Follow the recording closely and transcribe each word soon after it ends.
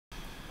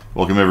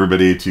Welcome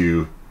everybody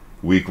to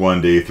week 1,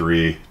 day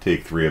 3,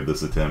 take 3 of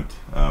this attempt.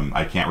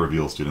 I can't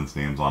reveal students'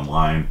 names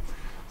online,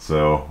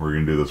 so we're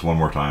going to do this one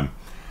more time.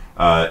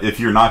 If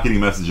you're not getting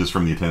messages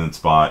from the attendance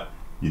bot,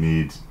 you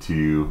need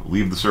to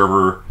leave the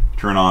server,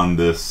 turn on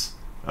this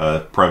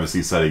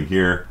privacy setting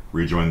here,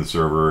 rejoin the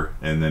server,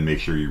 and then make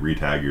sure you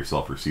retag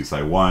yourself for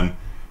CSI1,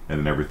 and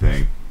then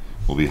everything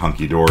will be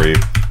hunky-dory.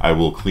 I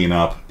will clean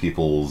up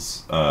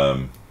people's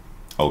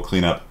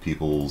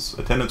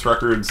attendance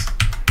records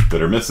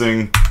that are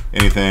missing.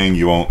 Anything,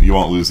 you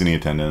won't lose any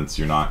attendance.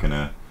 You're not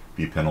gonna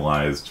be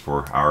penalized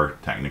for our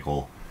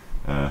technical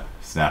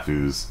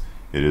snafus.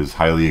 It is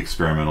highly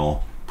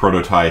experimental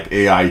prototype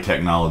AI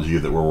technology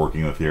that we're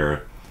working with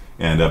here.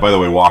 And by the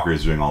way, Walker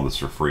is doing all this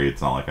for free.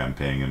 It's not like I'm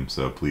paying him,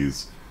 so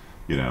please,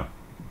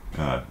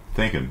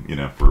 thank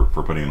him,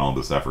 for putting in all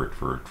this effort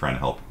for trying to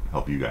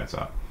help you guys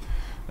out.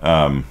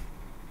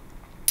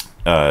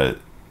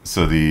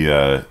 So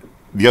the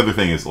other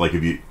thing is, like,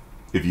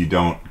 if you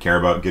don't care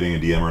about getting a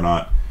DM or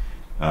not,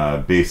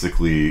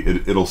 basically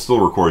it'll still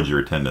record your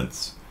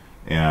attendance,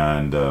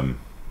 and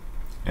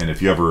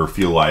if you ever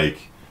feel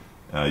like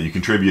you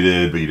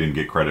contributed but you didn't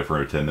get credit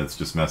for attendance,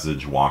 just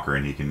message Walker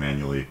and he can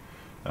manually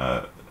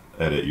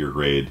edit your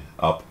grade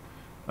up,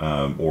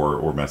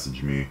 or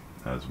message me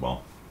as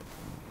well.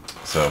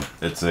 So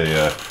it's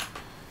a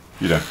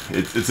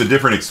it's a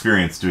different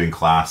experience doing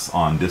class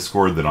on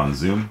Discord than on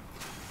Zoom,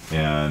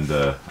 and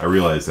I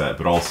realize that,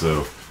 but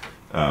also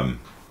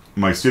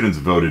my students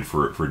voted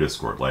for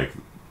Discord. Like,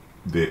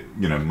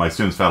 my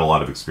students had a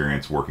lot of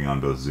experience working on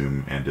both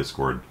Zoom and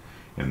Discord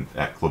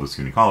at Clovis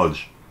Community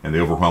College, and they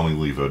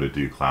overwhelmingly voted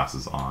to do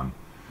classes on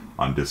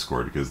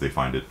Discord because they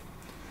find it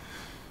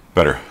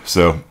better.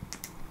 So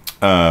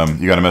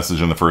you got a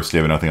message on the first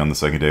day but nothing on the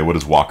second day. What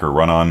does Walker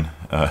run on?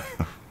 Is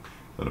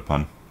that a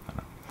pun?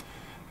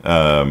 I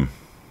don't know.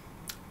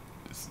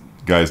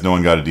 Guys, no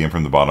one got a DM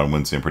from the bot on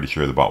Wednesday. I'm pretty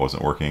sure the bot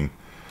wasn't working.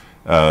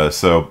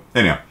 So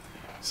anyhow,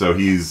 so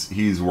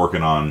he's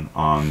working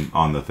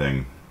on the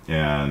thing,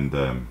 and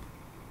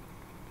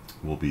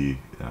we'll be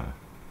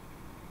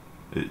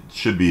it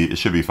should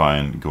be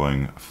fine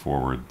going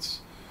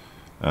forwards.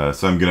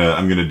 So I'm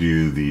gonna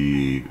do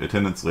the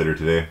attendance later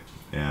today,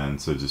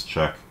 and so just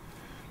check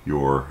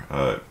your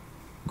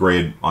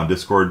grade on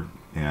Discord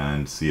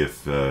and see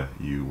if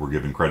you were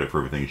given credit for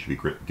everything you should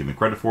be given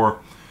credit for.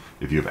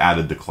 If you have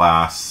added the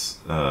class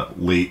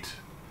late,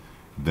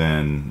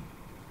 then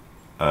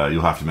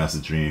you'll have to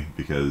message me,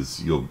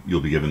 because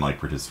you'll be given like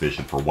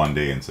participation for 1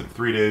 day instead of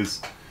 3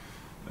 days.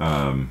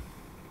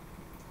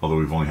 Although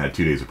we've only had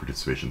 2 days of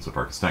participation so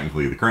far, because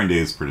technically the current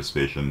day's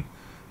participation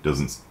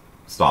doesn't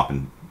stop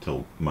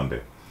until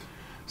Monday.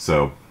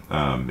 So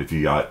if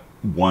you got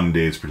 1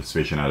 day's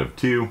participation out of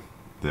 2,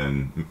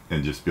 then,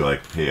 and just be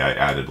like, hey, I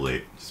added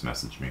late, just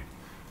message me.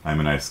 I'm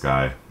a nice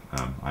guy.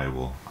 I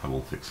will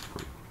fix it for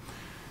you.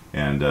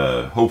 And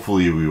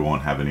hopefully we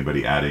won't have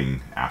anybody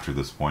adding after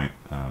this point,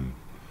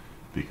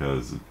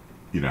 because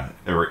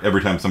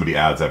every time somebody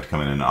adds, I have to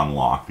come in and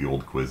unlock the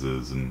old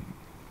quizzes and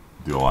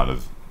do a lot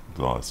of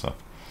stuff.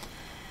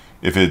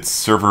 If it's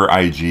server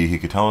IG, he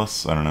could tell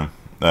us. I don't know.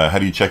 How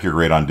do you check your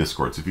grade on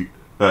Discord? So if you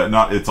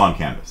it's on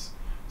Canvas.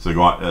 So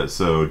go on.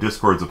 So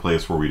Discord's a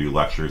place where we do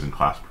lectures and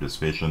class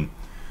participation.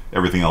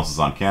 Everything else is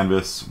on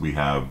Canvas. We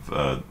have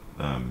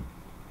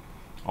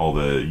all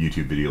the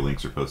YouTube video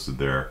links are posted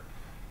there.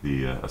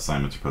 The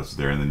assignments are posted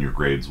there, and then your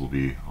grades will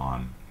be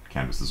on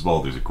Canvas as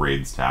well. There's a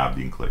grades tab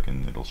you can click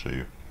and it'll show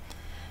you.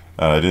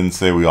 I didn't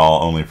say we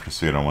all only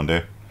participate on 1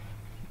 day.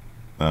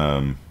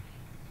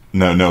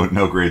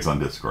 No grades on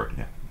Discord.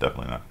 Yeah,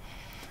 definitely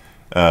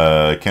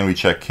not. Can we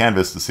check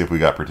Canvas to see if we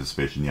got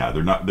participation? Yeah,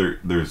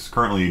 there's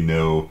currently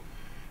no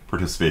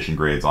participation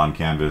grades on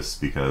Canvas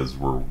because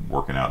we're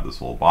working out this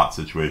whole bot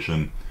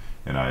situation,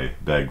 and I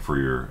beg for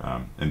your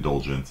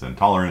indulgence and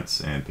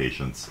tolerance and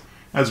patience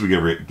as we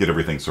get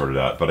everything sorted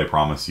out. But I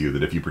promise you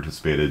that if you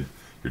participated,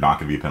 you're not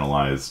going to be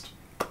penalized.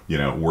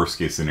 Worst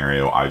case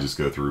scenario, I just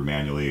go through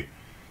manually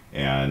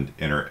and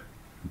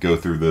go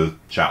through the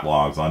chat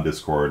logs on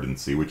Discord and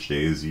see which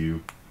days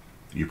you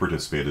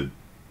participated,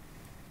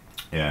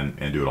 and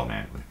do it all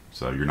manually.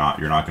 So you're not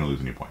going to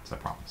lose any points, I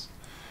promise.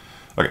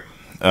 Okay.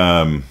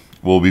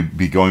 We'll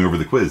be going over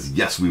the quiz.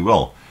 Yes, we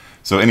will.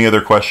 So any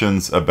other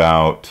questions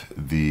about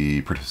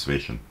the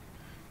participation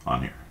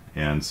on here?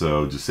 And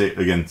so just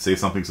say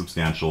something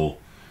substantial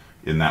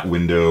in that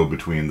window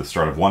between the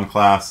start of one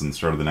class and the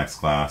start of the next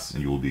class,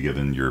 and you will be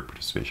given your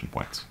participation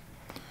points.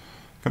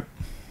 Okay.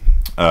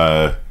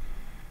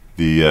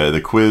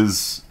 The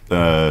quiz,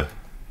 yeah.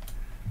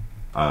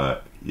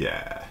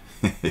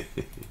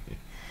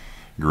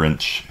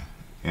 Grinch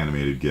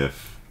animated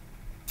GIF.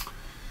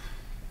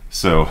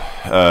 So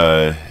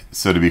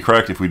to be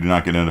correct, if we do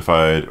not get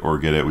notified or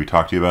get it, we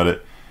talk to you about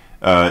it.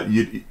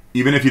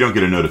 Even if you don't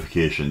get a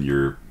notification,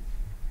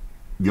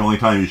 the only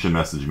time you should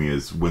message me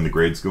is when the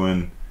grades go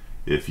in,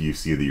 if you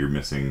see that you're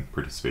missing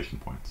participation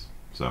points.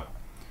 So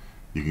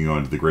you can go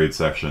into the grade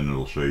section,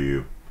 it'll show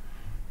you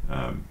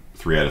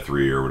 3 out of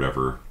 3 or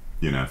whatever.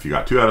 If you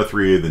got 2 out of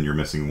 3, then you're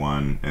missing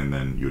 1, and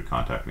then you would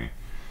contact me.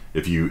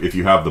 If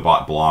you have the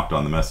bot blocked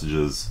on the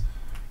messages,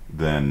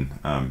 then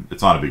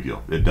it's not a big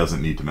deal. It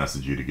doesn't need to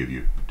message you to give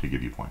you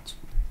points.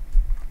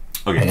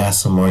 Okay. I got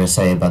some more to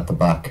say about the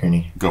bot,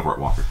 Kearney. Go for it,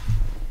 Walker.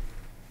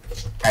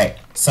 Alright,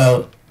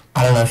 so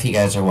I don't know if you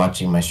guys are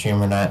watching my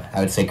stream or not.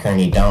 I would say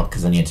Kearney don't,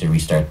 because then you have to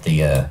restart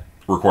the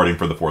recording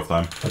for the 4th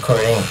time.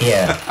 Recording,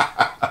 yeah.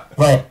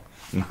 But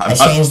I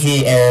changed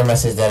the error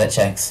message that it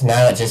checks.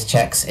 Now it just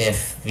checks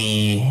if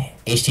the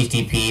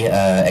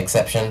HTTP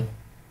exception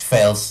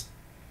fails.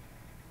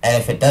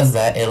 And if it does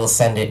that, it'll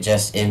send it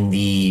just in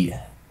the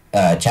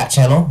chat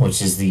channel,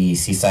 which is the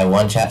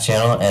CSI1 chat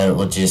channel, and it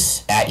will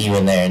just at you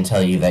in there and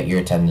tell you that your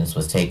attendance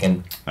was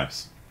taken.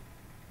 Nice.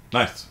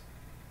 Nice.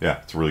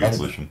 Yeah, it's a really good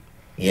solution.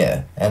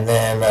 Yeah, and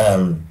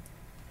then,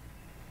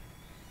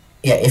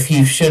 yeah, if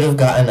you should have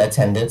gotten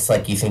attendance,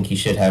 like you think you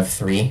should have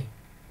 3,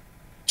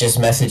 just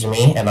message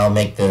me, and I'll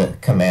make the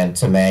command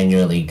to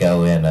manually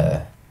go in.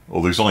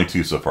 Well, there's only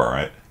 2 so far,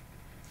 right?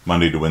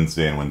 Monday to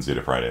Wednesday and Wednesday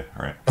to Friday,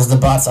 all right? Because the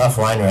bot's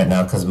offline right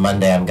now, because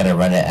Monday I'm going to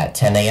run it at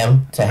 10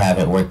 a.m. to have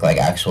it work like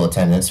actual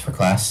attendance for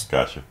class.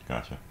 Gotcha.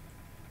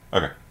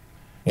 Okay.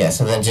 Yeah,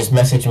 so then just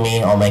message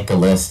me, I'll make a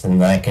list, and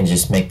then I can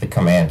just make the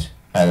command,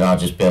 and I'll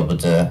just be able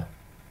to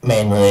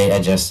manually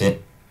adjust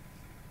it.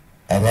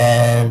 And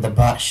then the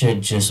bot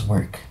should just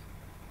work.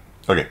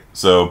 Okay,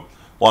 so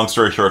long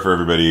story short for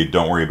everybody,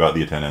 don't worry about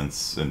the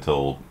attendance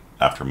until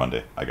after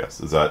Monday, I guess.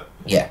 Is that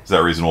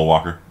reasonable,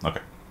 Walker?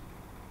 Okay.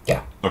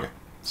 Yeah. Okay.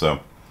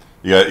 So,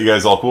 you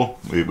guys all cool?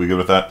 We good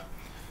with that?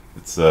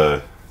 It's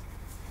the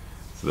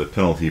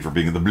penalty for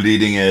being at the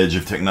bleeding edge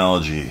of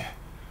technology.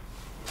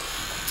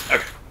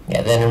 Okay.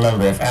 Yeah, then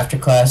remember, if after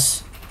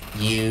class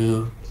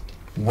you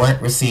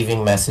weren't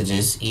receiving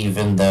messages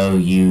even though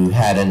you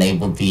had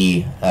enabled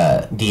the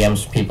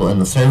DMs for people in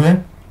the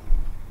server,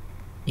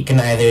 you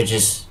can either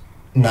just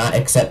not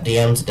accept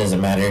DMs, it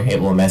doesn't matter,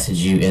 it will message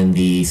you in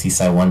the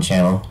CSI1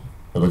 channel,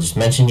 it'll just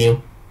mention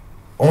you,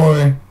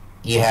 or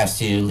you have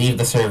to leave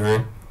the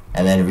server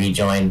and then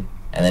rejoin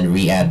and then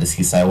re-add the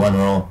CSI1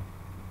 role,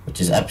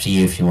 which is up to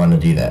you if you want to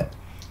do that.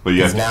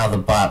 Because now the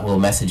bot will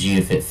message you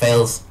if it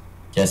fails,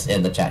 just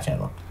in the chat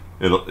channel.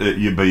 But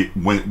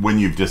when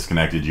you've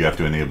disconnected, you have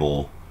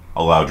to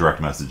allow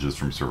direct messages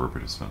from server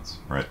participants,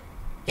 right?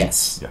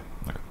 Yes. Yeah.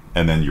 Okay.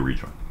 And then you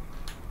rejoin.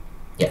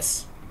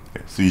 Yes.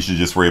 Okay. So you should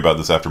just worry about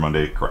this after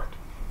Monday. Correct.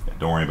 Yeah,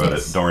 don't worry about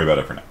it. Don't worry about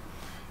it for now.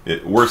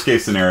 Worst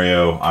case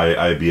scenario,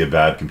 I'd be a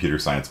bad computer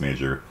science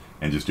major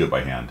and just do it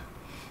by hand.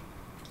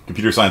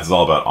 Computer science is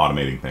all about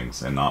automating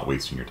things and not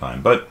wasting your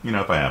time. But,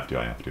 if I have to,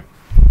 I have to.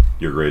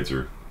 Your grades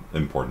are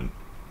important.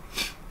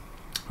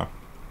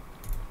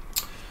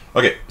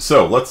 Okay,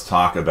 so let's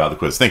talk about the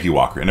quiz. Thank you,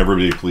 Walker. And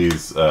everybody,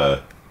 please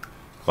clap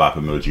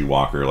emoji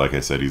Walker. Like I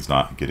said, he's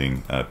not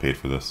getting paid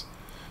for this.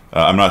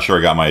 I'm not sure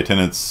I got my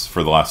attendance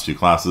for the last 2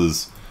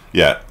 classes.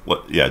 Yeah,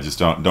 just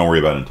don't worry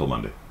about it until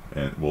Monday.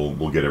 And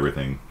we'll get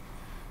everything.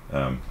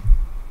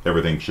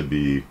 Everything should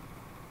be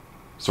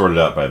sorted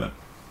out by then.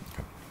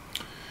 Okay.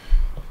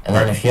 And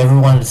then if you ever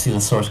wanted to see the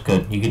source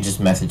code, you can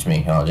just message me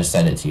and I'll just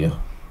send it to you.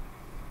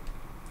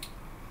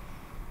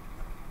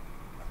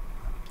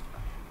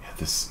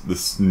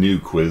 This new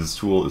quiz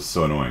tool is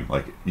so annoying.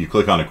 Like, you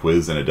click on a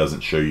quiz and it doesn't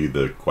show you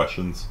the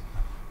questions.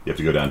 You have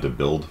to go down to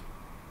build.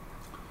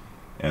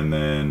 And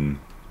then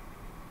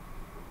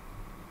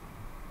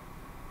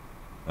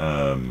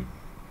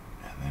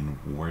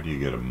where do you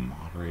get a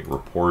moderate?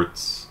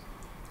 Reports,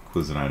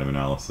 quiz and item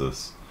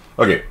analysis.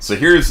 Okay, so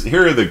here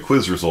are the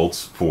quiz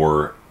results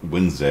for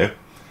Wednesday.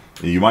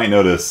 You might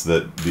notice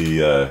that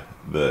the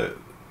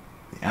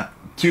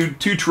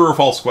two true or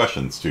false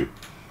questions too.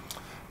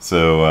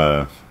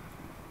 So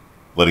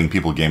letting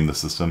people game the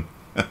system.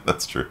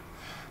 That's true.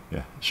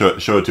 Yeah, show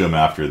it to them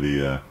after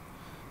the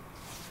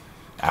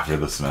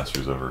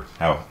semester's over.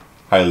 How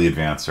highly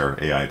advanced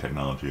our AI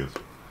technology is.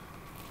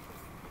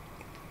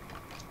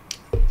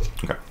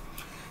 Okay,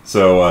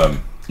 so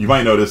you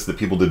might notice that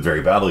people did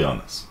very badly on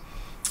this,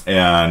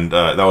 and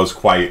that was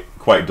quite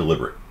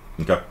deliberate.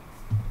 Okay,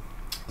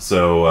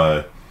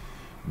 so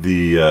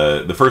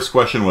the first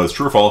question was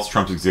true or false.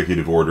 Trump's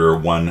executive order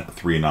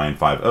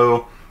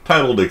 13950,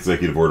 titled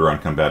Executive Order on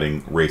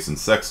Combating Race and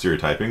Sex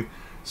Stereotyping,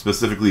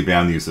 specifically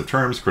banned the use of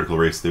terms critical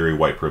race theory,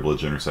 white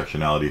privilege,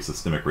 intersectionality,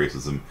 systemic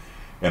racism,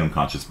 and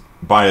unconscious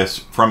bias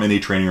from any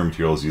training or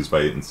materials used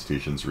by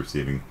institutions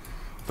receiving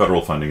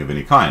federal funding of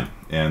any kind.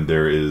 And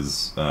there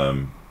is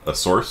a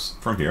source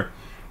from here.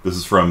 This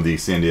is from the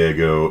San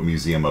Diego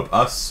Museum of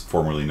Us,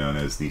 formerly known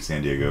as the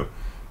San Diego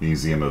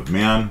Museum of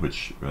Man,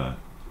 which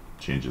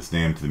changed its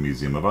name to the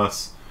Museum of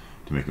Us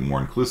to make it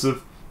more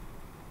inclusive.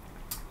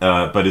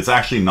 But it's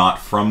actually not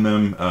from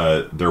them.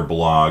 Their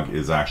blog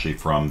is actually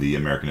from the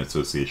American Alliance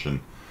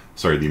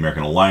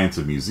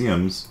of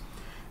Museums.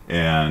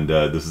 And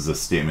this is a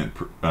statement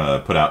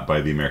put out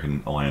by the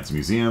American Alliance of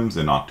Museums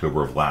in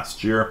October of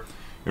last year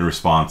in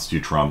response to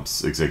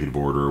Trump's Executive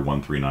Order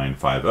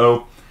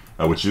 13950,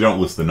 which they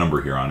don't list the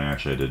number here on. I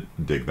actually had to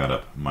dig that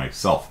up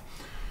myself.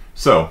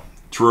 So,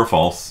 true or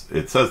false,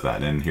 it says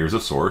that. And here's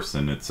a source,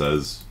 and it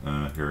says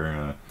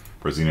here,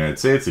 President of the United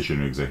States issued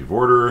an executive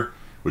order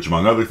which,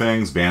 among other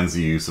things, bans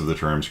the use of the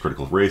terms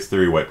critical race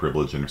theory, white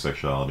privilege,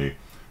 intersectionality,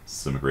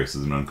 systemic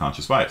racism, and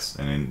unconscious bias,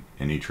 and in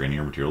any training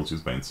or materials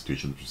used by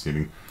institutions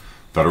receiving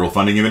federal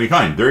funding of any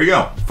kind. There you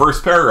go.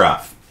 First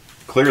paragraph.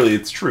 Clearly,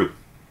 it's true.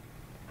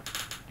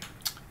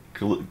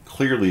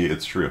 Clearly,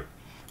 it's true.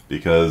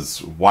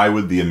 Because why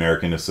would the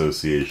American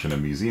Association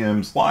of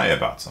Museums lie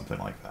about something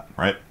like that,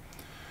 right?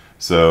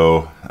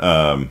 So,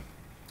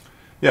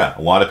 yeah,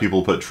 a lot of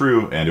people put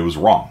true, and it was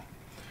wrong.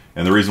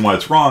 And the reason why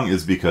it's wrong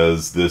is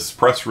because this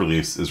press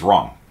release is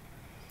wrong.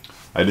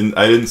 I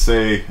didn't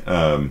say,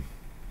 I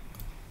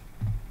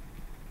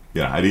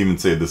didn't even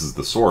say this is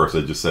the source.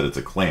 I just said it's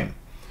a claim.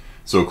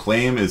 So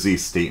claim is a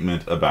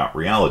statement about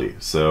reality.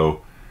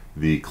 So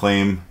the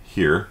claim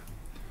here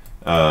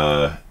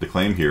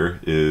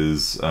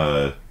is,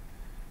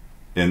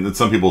 and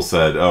some people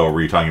said, oh,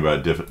 were you talking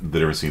about the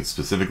difference between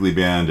specifically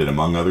banned and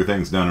among other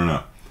things?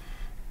 No.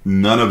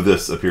 None of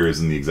this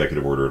appears in the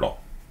executive order at all.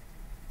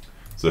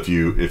 So if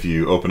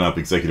you open up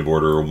Executive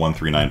Order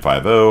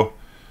 13950,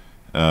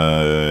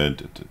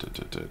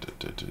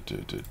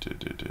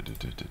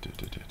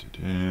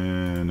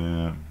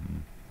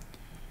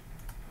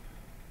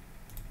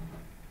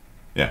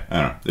 yeah,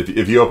 I don't know.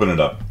 If you open it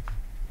up,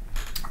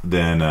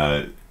 then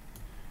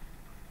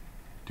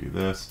do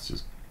this. Let's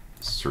just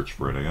search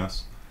for it, I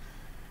guess.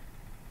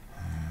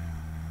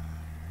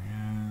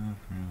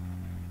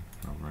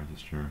 Federal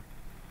Register.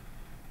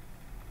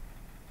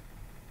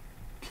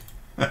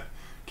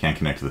 Can't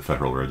connect to the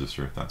Federal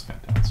Register. That's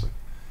fantastic.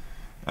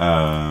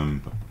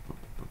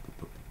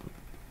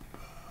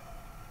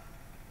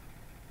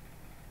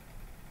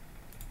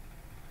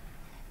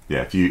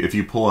 Yeah, if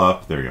you pull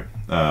up, there you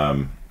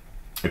go.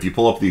 If you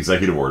pull up the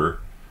executive order,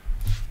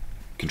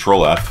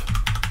 Control F,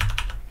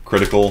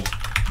 critical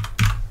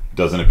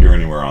doesn't appear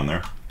anywhere on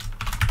there.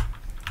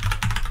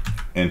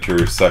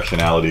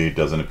 Intersectionality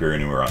doesn't appear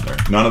anywhere on there.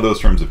 None of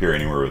those terms appear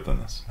anywhere within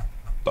this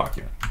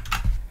document.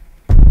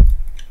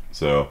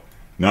 So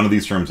none of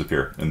these terms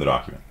appear in the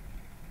document.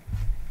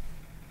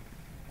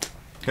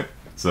 Okay,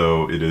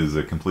 so it is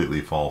a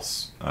completely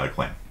false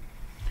claim.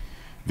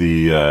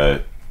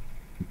 To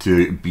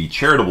be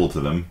charitable to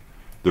them,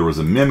 there was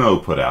a memo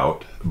put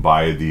out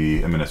by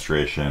the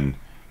administration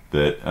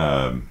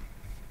that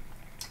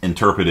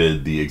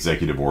interpreted the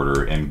executive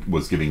order and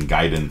was giving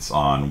guidance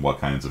on what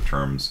kinds of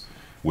terms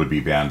would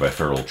be banned by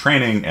federal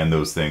training, and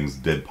those things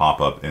did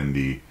pop up in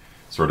the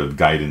sort of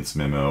guidance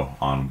memo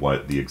on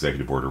what the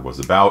executive order was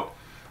about.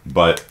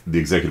 But the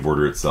executive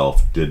order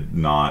itself did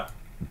not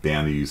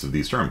ban the use of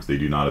these terms. They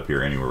do not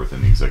appear anywhere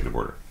within the executive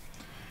order.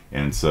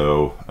 And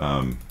so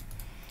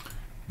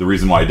the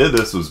reason why I did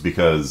this was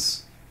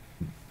because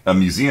a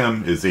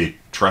museum is a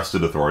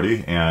trusted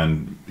authority,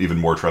 and even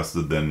more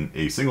trusted than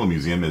a single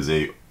museum is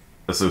a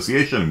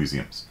association of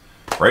museums,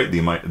 right?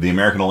 The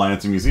American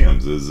Alliance of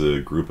Museums is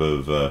a group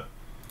of a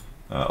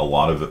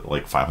lot of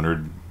like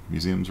 500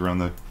 museums around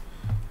the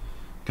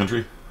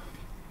country,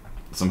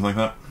 something like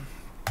that.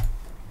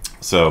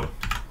 So,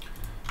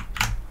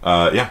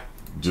 yeah,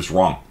 just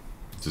wrong.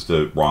 It's just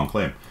a wrong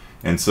claim.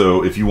 And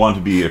so if you want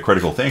to be a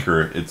critical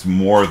thinker, it's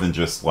more than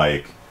just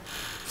like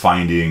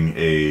finding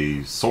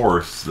a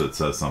source that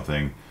says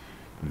something.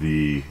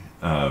 The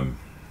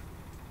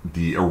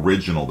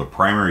original, the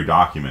primary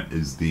document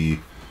is the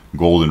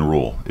golden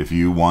rule. If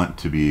you want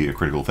to be a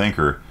critical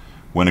thinker,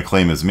 when a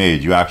claim is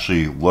made, you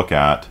actually look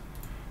at,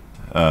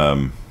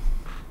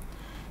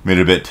 made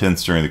it a bit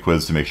tense during the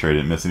quiz to make sure I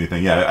didn't miss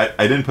anything. Yeah,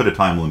 I didn't put a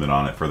time limit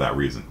on it for that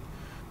reason.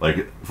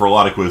 Like, for a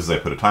lot of quizzes, I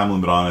put a time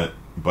limit on it,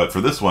 but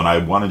for this one, I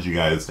wanted you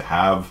guys to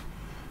have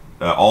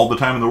all the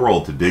time in the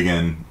world to dig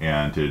in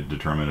and to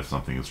determine if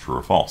something is true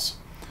or false.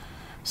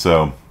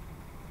 So,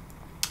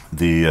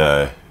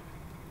 let's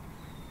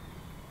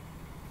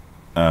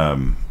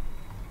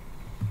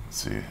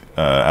see,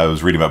 I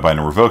was reading about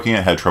Biden revoking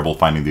it, had trouble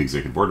finding the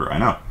executive order. I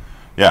know.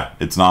 Yeah,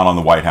 it's not on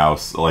the White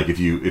House. Like, if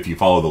you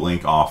follow the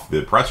link off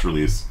the press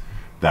release,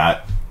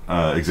 that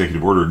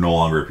executive order no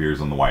longer appears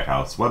on the White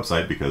House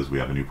website because we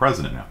have a new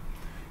president now.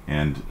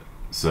 And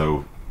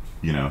so,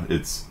 you know,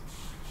 it's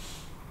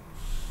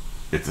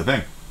a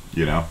thing.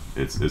 You know,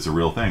 it's a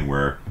real thing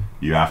where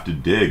you have to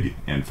dig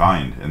and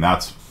find, and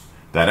that's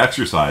that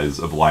exercise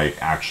of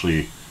like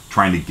actually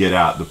trying to get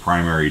at the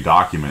primary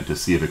document to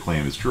see if a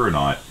claim is true or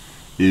not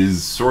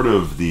is sort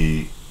of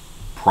the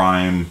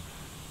prime,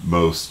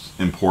 most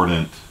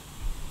important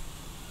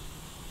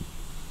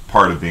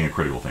part of being a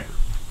critical thinker,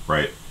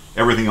 right?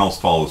 Everything else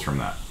follows from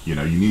that. You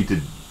know, you need to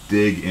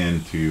dig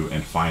into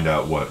and find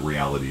out what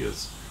reality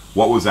is.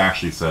 What was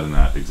actually said in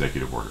that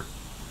executive order,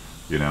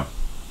 you know?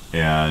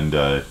 And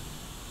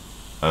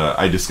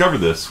I discovered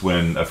this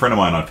when a friend of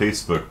mine on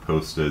Facebook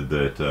posted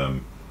that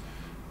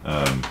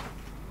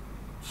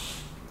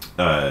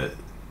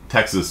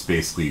Texas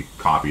basically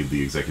copied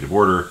the executive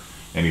order,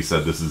 and he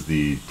said this is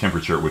the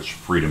temperature at which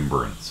freedom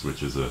burns,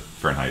 which is a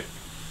Fahrenheit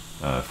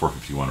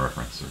 451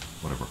 reference, or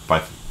whatever.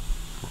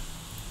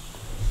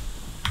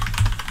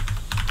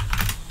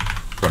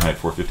 Fahrenheit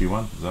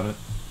 451, is that it?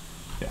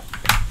 Yeah.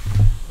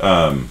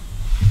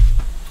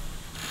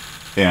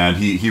 and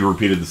he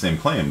repeated the same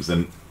claims,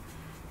 and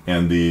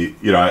the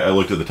I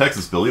looked at the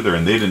Texas bill either,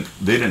 and they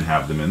didn't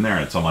have them in there,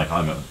 and so I'm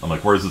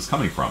like, where is this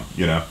coming from,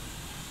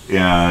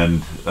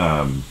 and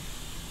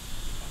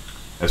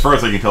as far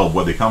as I can tell,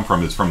 what they come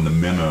from is from the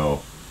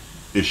memo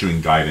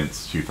issuing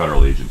guidance to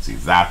federal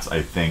agencies. That's,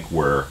 I think,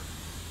 where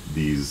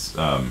these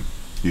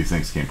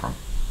things came from.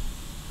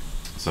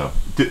 So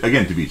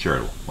again, to be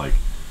charitable, like,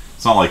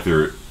 it's not like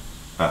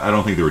I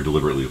don't think they were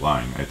deliberately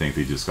lying. I think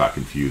they just got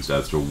confused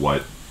as to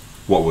what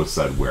was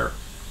said where,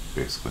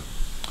 basically.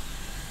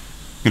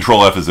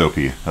 Control F is OP.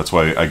 That's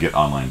why I get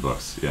online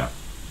books. Yeah.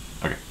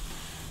 Okay.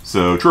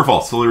 So true or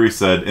false? Hillary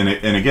said,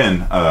 and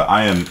again,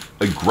 I am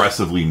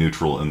aggressively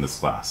neutral in this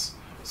class.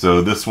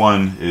 So this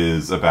one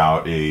is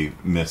about a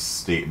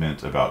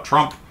misstatement about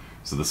Trump.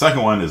 So the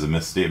second one is a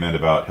misstatement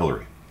about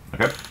Hillary.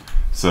 Okay.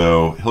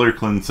 So Hillary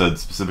Clinton said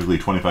specifically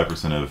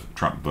 25% of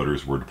Trump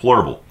voters were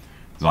deplorable.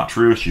 It's not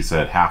true. She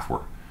said half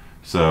were.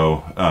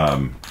 So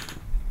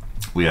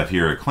we have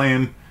here a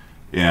claim,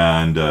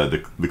 and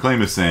the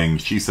claim is saying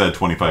she said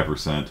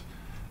 25%,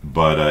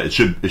 but it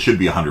should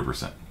be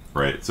 100%,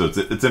 right? So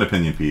it's an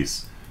opinion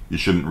piece. You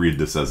shouldn't read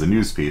this as a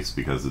news piece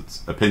because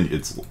it's opinion.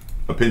 It's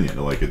opinion.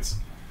 Like, it's,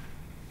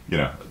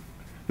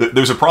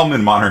 there's a problem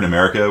in modern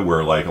America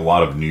where, like, a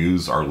lot of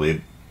news are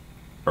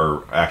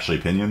actually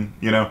opinion.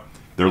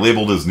 They're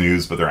labeled as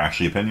news, but they're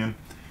actually opinion.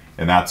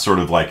 And that's sort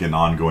of like an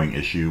ongoing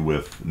issue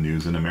with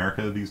news in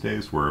America these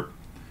days, where,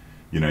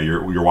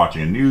 you're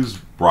watching a news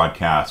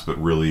broadcast,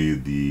 but really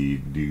the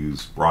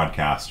news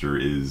broadcaster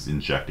is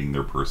injecting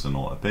their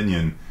personal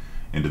opinion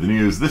into the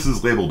news. This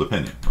is labeled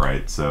opinion,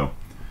 right? So,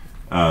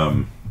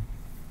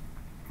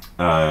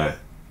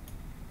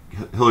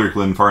 Hillary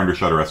Clinton, far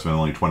undershot her estimate,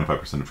 only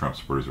 25% of Trump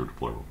supporters were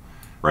deplorable,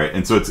 right?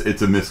 And so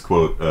it's a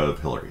misquote of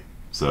Hillary.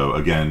 So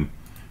again,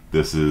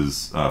 this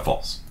is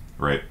false,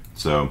 right?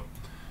 So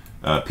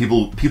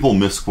people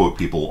misquote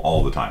people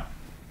all the time,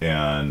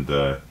 and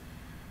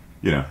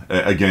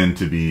again,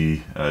 to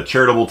be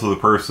charitable to the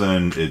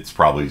person, it's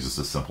probably just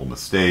a simple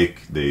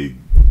mistake. They,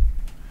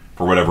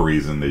 for whatever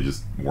reason, they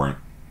just weren't.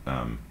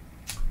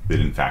 They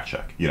didn't fact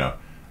check.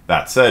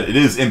 That said, it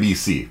is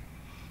NBC.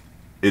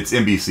 It's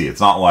NBC.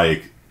 It's not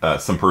like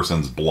some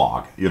person's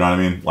blog. You know what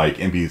I mean? Like,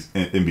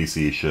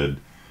 NBC should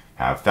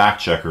have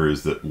fact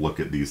checkers that look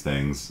at these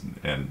things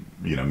and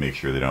make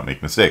sure they don't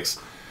make mistakes.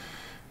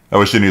 I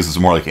wish the news was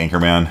more like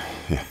Anchorman.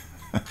 Yeah.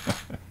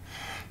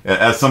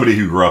 As somebody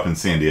who grew up in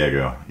San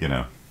Diego,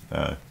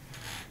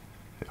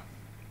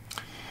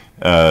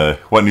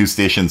 what news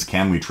stations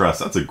can we trust?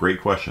 That's a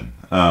great question.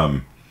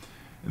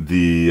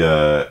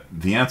 The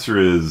answer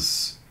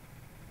is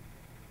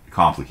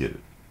complicated,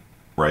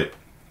 right?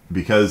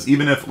 Because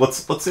even if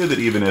let's say that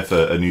even if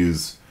a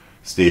news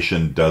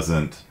station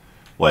doesn't,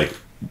 like,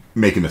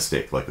 make a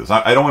mistake like this,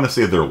 I don't want to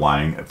say they're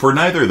lying. For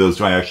neither of those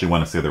do I actually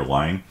want to say they're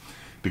lying,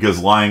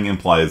 because lying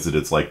implies that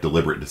it's like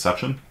deliberate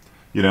deception.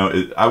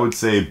 I would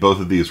say both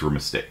of these were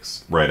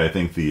mistakes, right? I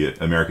think the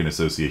American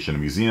Association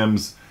of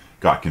Museums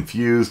got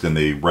confused and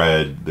they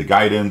read the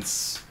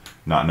guidance,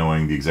 not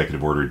knowing the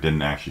executive order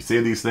didn't actually say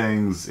these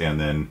things, and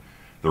then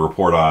the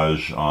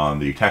reportage on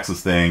the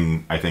Texas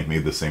thing, I think,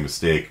 made the same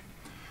mistake.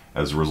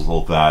 As a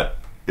result of that,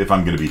 if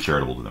I'm going to be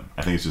charitable to them,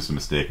 I think it's just a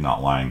mistake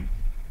not lying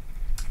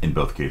in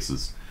both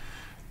cases.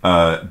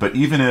 But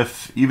even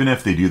if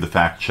they do the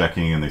fact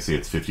checking and they say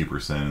it's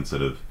 50%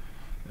 instead of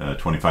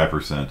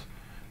 25%,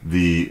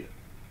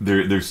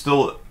 there's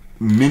still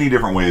many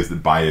different ways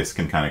that bias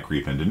can kind of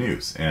creep into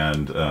news,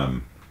 and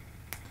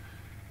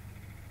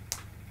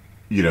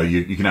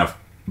you can have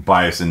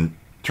bias in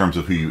terms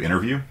of who you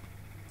interview,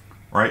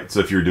 right? So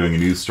if you're doing a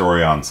news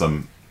story on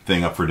some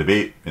thing up for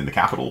debate in the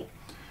Capitol,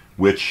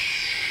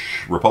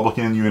 which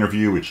Republican you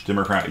interview, which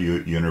Democrat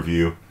you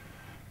interview,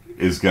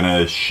 is going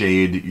to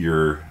shade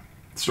your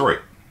story,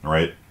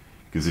 right?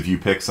 Because if you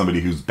pick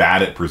somebody who's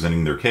bad at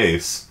presenting their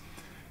case,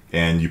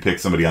 and you pick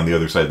somebody on the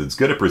other side that's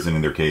good at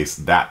presenting their case,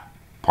 that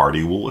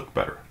party will look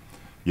better.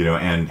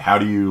 And how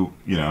do you,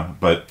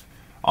 but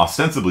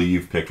ostensibly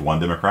you've picked one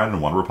Democrat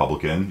and one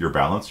Republican. You're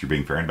balanced. You're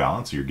being fair and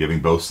balanced. You're giving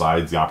both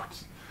sides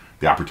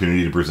the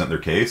opportunity to present their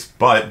case.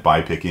 But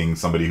by picking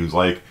somebody who's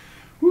like,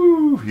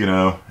 woo,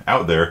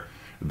 out there,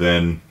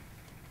 then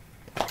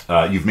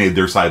you've made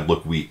their side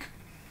look weak.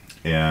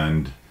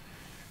 And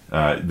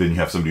then you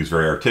have somebody who's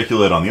very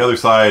articulate on the other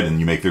side, and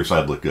you make their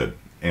side look good.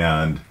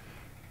 And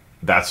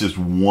that's just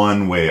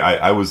one way.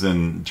 I was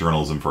in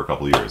journalism for a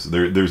couple of years.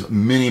 There's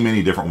many,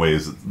 many different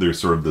ways. There's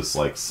sort of this,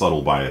 like,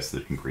 subtle bias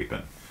that can creep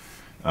in.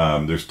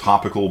 There's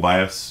topical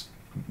bias,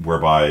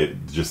 whereby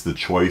just the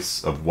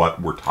choice of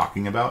what we're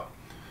talking about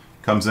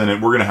comes in.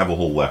 And we're going to have a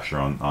whole lecture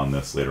on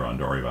this later on.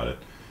 Don't worry about it.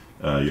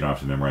 You don't have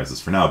to memorize this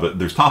for now. But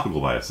there's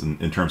topical bias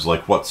in terms of,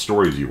 like, what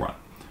stories you run.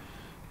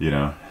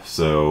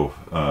 So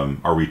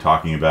are we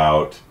talking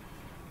about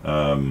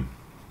how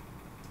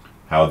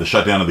the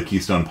shutdown of the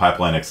Keystone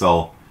Pipeline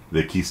XL,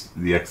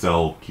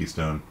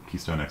 Keystone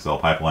XL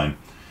pipeline,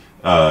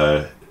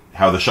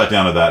 how the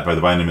shutdown of that by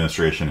the Biden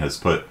administration has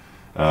put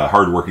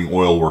hardworking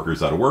oil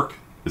workers out of work?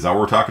 Is that what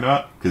we're talking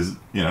about? Because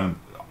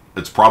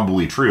it's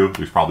probably true.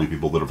 There's probably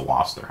people that have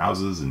lost their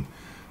houses, and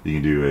you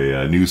can do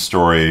a news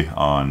story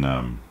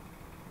on,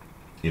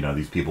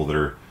 these people that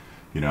are,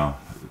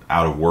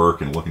 out of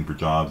work and looking for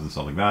jobs and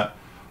stuff like that.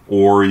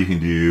 Or you can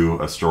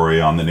do a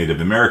story on the Native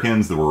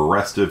Americans that were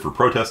arrested for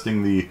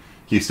protesting the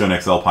Keystone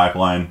XL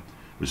pipeline,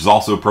 which is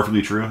also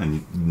perfectly true,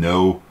 and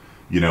no,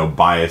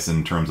 bias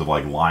in terms of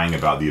like lying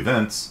about the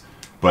events,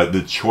 but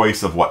the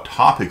choice of what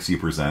topics you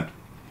present,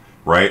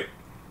 right?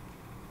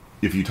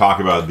 If you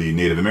talk about the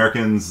Native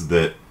Americans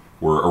that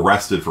were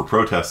arrested for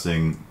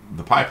protesting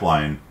the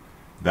pipeline,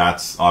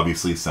 that's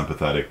obviously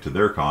sympathetic to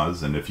their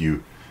cause. And if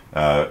you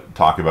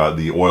talk about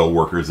the oil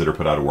workers that are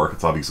put out of work,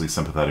 it's obviously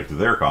sympathetic to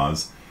their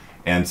cause.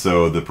 And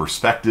so the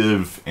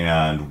perspective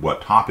and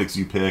what topics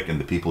you pick and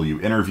the people you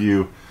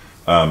interview,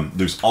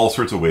 there's all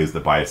sorts of ways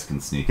that bias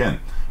can sneak in.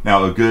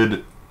 Now, a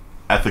good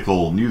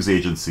ethical news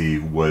agency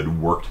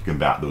would work to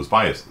combat those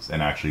biases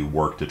and actually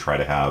work to try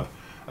to have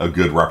a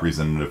good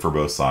representative for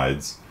both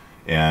sides,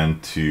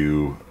 and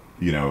to,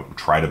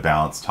 try to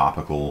balance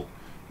topical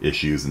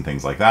issues and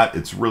things like that.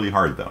 It's really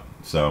hard, though.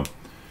 So,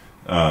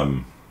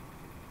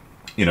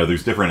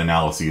 there's different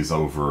analyses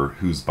over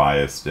who's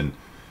biased, and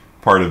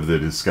part of the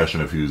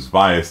discussion of who's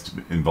biased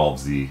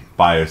involves the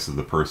bias of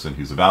the person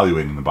who's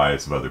evaluating the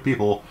bias of other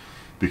people.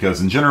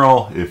 Because in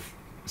general, if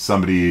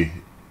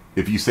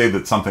you say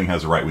that something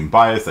has a right-wing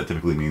bias, that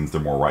typically means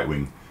they're more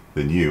right-wing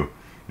than you.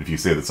 If you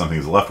say that something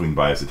has a left-wing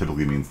bias, it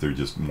typically means they're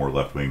just more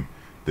left-wing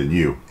than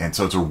you. And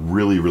so it's a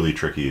really, really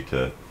tricky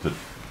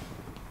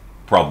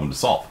problem to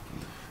solve.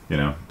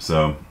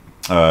 So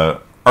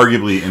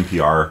arguably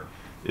NPR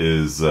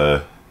is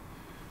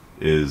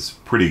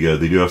pretty good.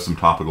 They do have some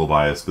topical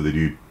bias, but they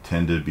do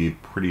tend to be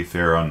pretty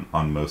fair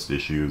on most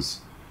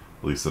issues,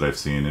 at least that I've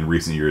seen. In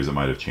recent years, it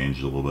might have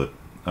changed a little bit.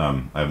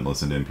 I haven't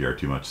listened to NPR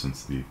too much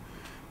since the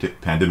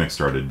pandemic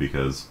started,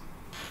 because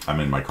I'm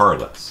in my car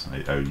less.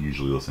 I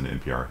usually listen to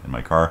NPR in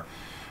my car.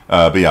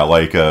 But yeah,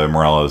 like Brian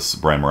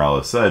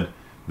Morales said,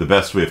 the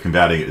best way of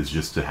combating it is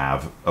just to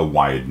have a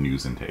wide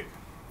news intake,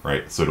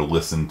 right? So to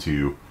listen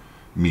to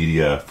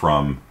media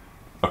from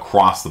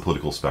across the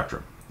political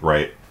spectrum,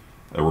 right?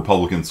 A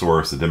Republican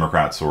source, a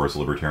Democrat source, a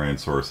Libertarian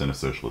source, and a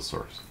Socialist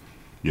source.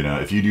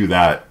 If you do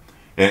that,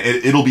 and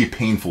it'll be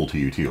painful to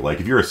you too. Like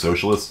if you're a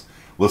Socialist,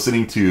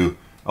 listening to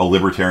a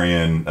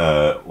Libertarian,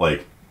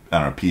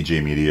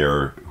 PJ Media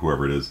or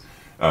whoever it is,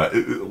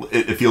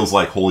 it feels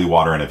like holy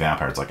water in a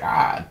vampire. It's like,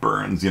 it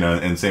burns,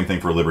 and same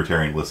thing for a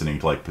Libertarian listening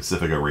to like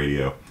Pacifica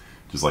Radio,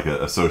 which is like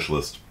a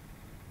Socialist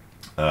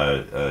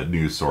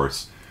news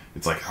source.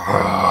 It's like,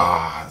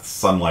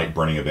 sunlight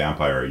burning a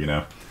vampire,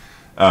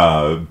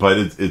 but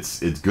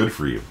it's good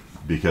for you,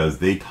 because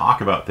they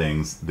talk about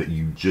things that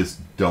you just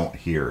don't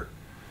hear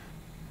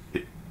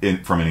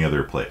from any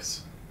other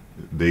place.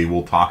 They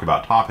will talk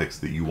about topics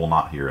that you will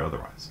not hear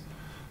otherwise,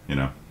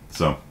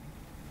 So,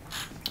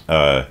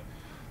 a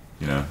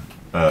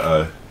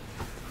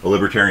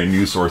Libertarian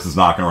news source is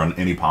not going to run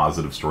any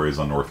positive stories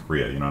on North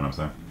Korea. You know what I'm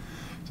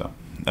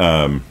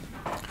saying?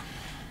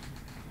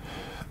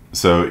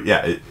 So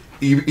yeah,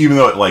 even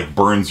though it like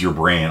burns your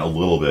brain a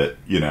little bit,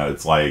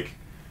 it's like,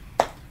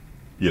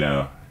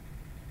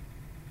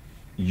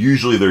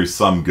 usually there's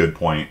some good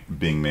point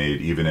being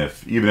made, even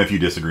if you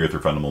disagree with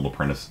their fundamental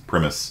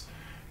premise.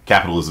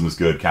 Capitalism is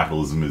good,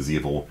 capitalism is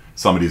evil.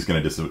 Somebody's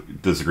going to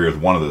disagree with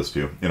one of those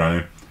two. You know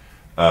what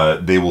I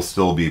mean? They will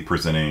still be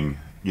presenting,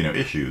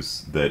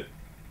 issues that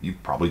you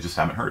probably just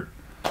haven't heard.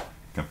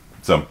 Okay.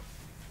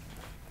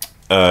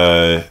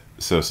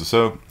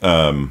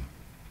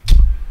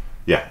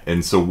 Yeah.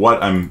 And so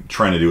what I'm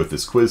trying to do with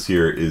this quiz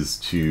here is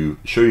to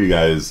show you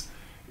guys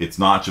it's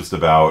not just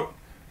about,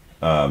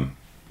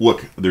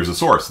 look, there's a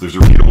source. There's a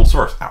reputable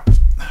source. Ow.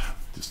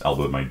 Just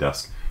elbowed my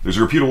desk. There's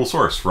a reputable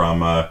source from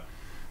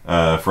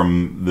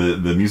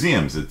the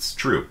museums. It's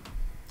true.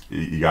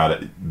 You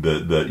got it.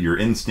 Your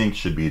instinct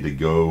should be to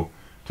go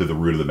to the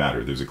root of the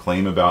matter. There's a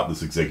claim about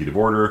this executive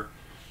order.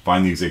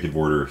 Find the executive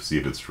order. See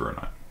if it's true or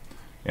not.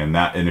 And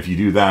if you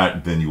do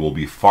that, then you will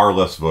be far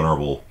less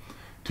vulnerable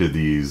to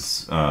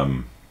these.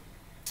 I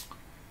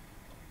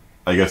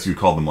guess you'd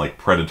call them like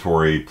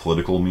predatory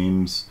political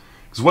memes.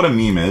 Because what a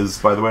meme is,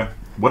 by the way,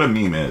 what a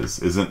meme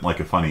isn't like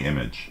a funny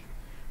image.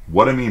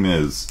 What a meme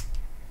is.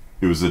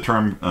 It was a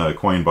term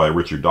coined by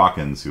Richard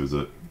Dawkins, who was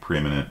a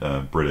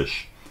preeminent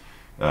British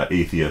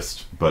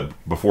atheist, but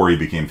before he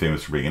became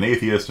famous for being an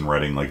atheist and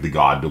writing like The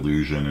God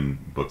Delusion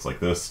and books like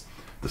this,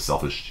 The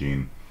Selfish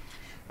Gene,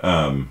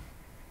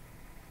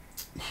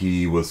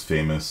 he was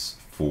famous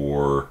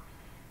for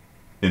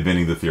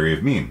inventing the theory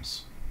of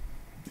memes.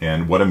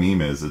 And what a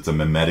meme is, it's a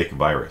memetic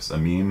virus. A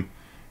meme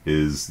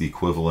is the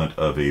equivalent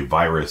of a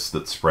virus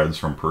that spreads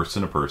from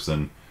person to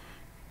person,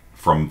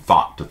 from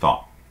thought to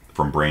thought,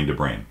 from brain to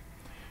brain.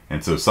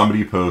 And so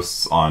somebody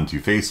posts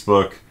onto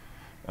Facebook,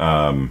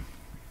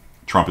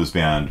 Trump has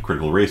banned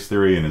critical race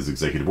theory in his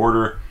executive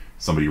order.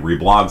 Somebody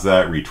reblogs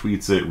that,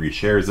 retweets it,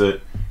 reshares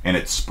it, and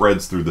it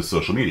spreads through the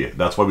social media.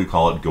 That's why we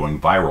call it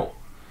going viral,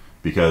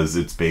 because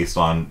it's based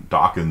on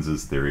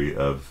Dawkins's theory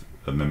of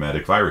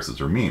memetic viruses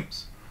or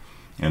memes.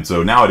 And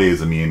so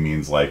nowadays a meme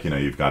means like,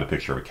 you've got a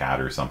picture of a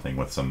cat or something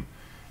with some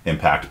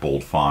impact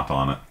bold font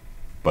on it.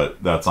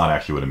 But that's not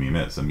actually what a meme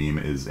is. A meme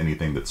is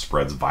anything that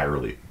spreads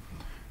virally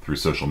through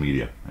social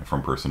media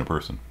from person to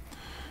person.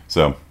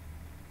 So,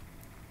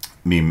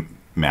 meme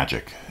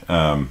magic.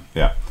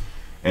 Yeah.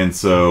 And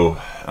so,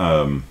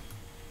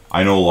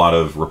 I know a lot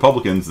of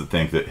Republicans that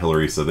think that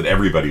Hillary said that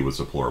everybody was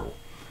deplorable,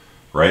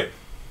 right?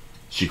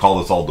 She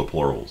called us all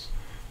deplorables.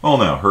 Oh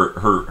no,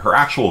 her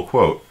actual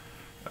quote,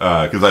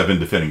 because I've been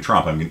defending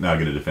Trump, I'm now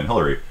going to defend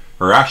Hillary.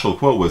 Her actual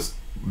quote was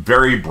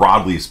very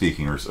broadly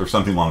speaking, or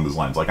something along those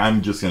lines. Like,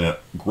 I'm just going to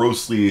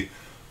grossly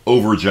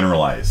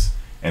overgeneralize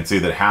and say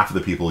that half of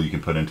the people you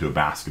can put into a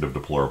basket of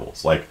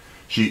deplorables. Like,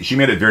 she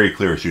made it very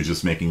clear she was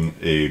just making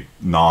a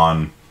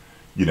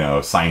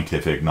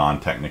scientific,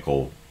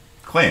 non-technical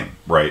claim,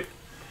 right?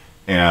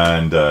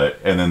 And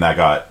then that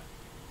got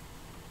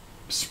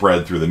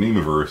spread through the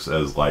memeverse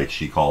as like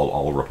she called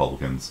all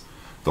Republicans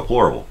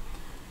deplorable.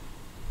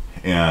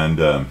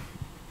 And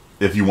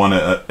if you want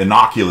to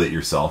inoculate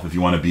yourself, if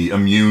you want to be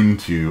immune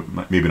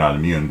to, maybe not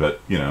immune,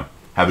 but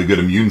have a good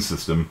immune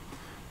system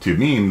to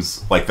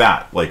memes like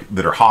that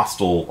are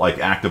hostile, like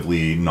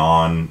actively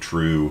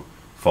non-true,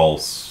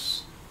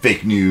 false,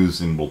 fake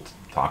news, and we'll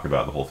talk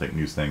about the whole fake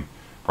news thing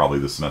probably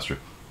this semester.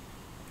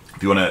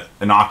 If you want to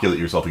inoculate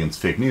yourself against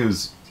fake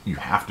news, you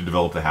have to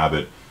develop the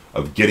habit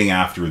of getting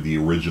after the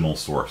original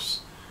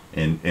source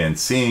and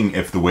seeing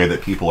if the way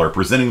that people are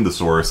presenting the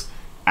source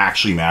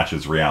actually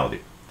matches reality.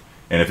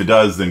 And if it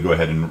does, then go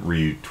ahead and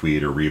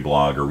retweet or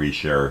reblog or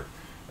reshare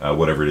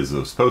whatever it is that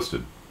was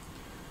posted.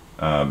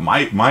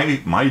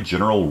 My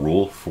general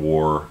rule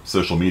for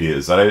social media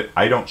is that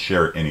I don't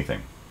share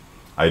anything.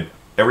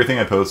 Everything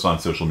I post on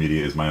social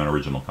media is my own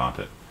original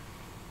content.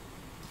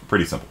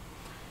 Pretty simple.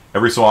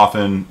 Every so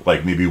often,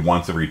 like maybe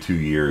once every 2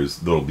 years,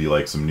 there'll be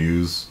like some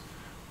news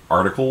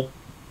article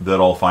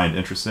that I'll find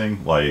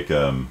interesting, like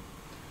something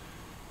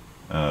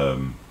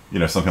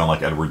on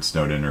like Edward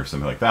Snowden or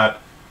something like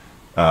that.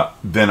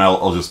 Then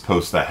I'll just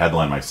post that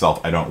headline myself.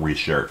 I don't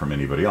reshare it from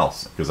anybody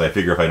else, because I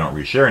figure if I don't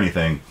reshare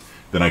anything,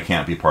 then I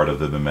can't be part of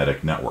the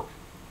mimetic network.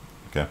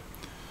 Okay,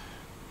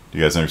 do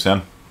you guys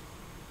understand?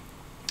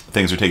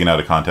 Things are taken out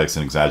of context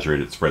and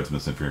exaggerated. It spreads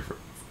misinformation.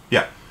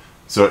 Yeah.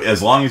 So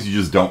as long as you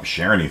just don't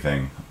share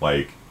anything,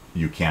 like,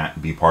 you can't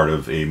be part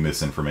of a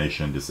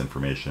misinformation,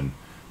 disinformation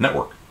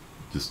network.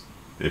 Just,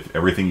 if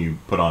everything you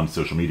put on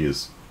social media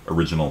is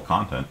original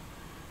content,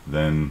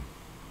 then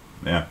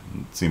yeah,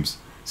 it seems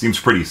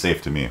pretty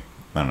safe to me.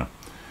 I don't know.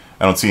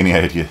 I don't see any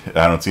idea.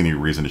 I don't see any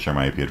reason to share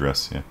my IP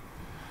address. Yeah.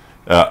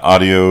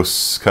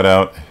 Audio's cut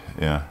out.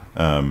 Yeah.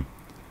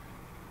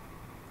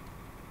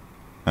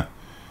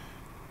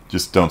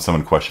 Just don't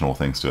summon questionable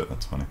things to it.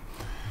 That's funny.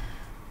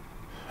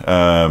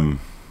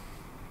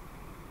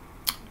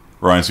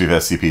 Reminds me of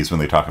SCPs when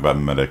they talk about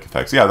mimetic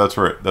effects. Yeah, that's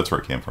where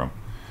it came from.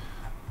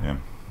 Yeah.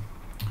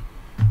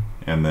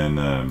 And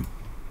then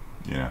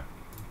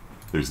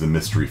there's the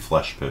mystery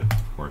flesh pit,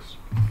 of course.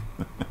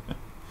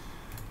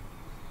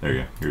 There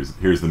you go.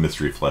 Here's the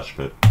mystery flesh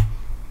pit.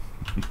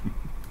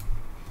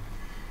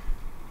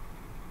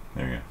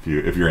 There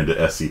you go. If you're into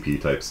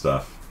SCP type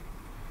stuff,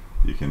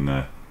 you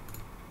can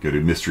go to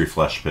Mystery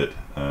Flesh Pit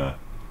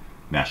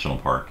National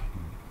Park.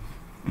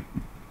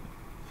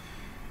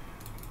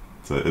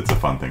 It's a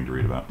fun thing to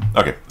read about.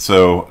 Okay,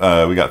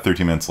 so we got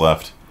 13 minutes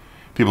left.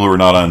 People who are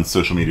not on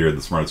social media are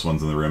the smartest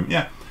ones in the room.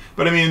 Yeah,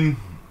 but I mean,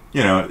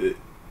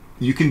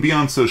 you can be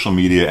on social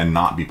media and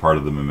not be part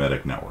of the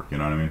mimetic network. You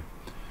know what I mean?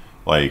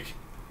 Like,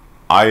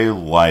 I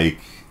like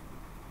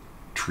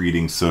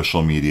treating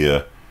social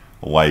media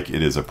like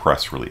it is a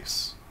press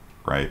release,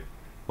 right?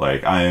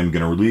 Like, I am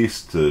going to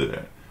release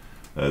to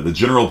the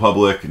general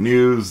public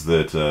news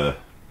that,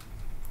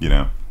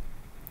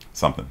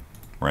 something,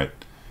 right?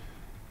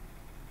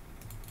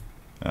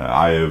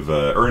 I have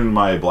earned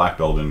my black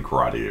belt in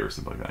karate or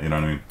something like that. You know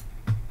what I mean?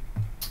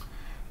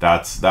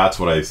 That's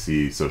what I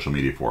see social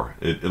media for.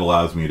 It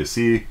allows me to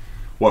see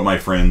what my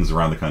friends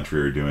around the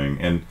country are doing,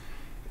 and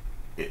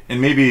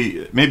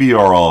maybe you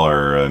all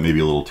are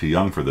maybe a little too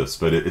young for this,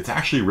 but it's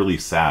actually really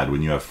sad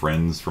when you have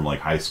friends from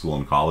like high school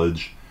and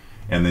college,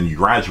 and then you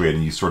graduate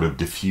and you sort of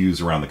diffuse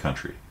around the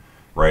country,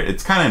 right?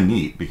 It's kind of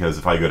neat because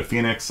if I go to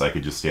Phoenix, I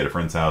could just stay at a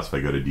friend's house. If I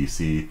go to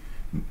DC,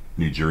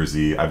 New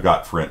Jersey, I've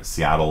got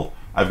Seattle,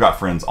 I've got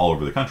friends all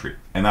over the country,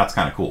 and that's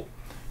kind of cool.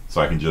 So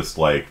I can just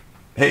like,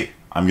 hey,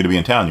 I'm going to be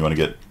in town. You want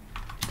to get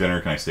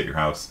dinner? Can I stay at your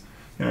house?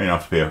 You don't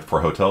have to pay for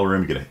a hotel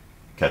room. You get to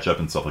catch up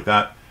and stuff like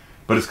that.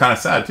 But it's kind of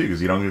sad too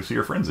because you don't get to see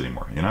your friends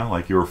anymore.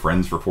 Like you were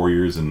friends for 4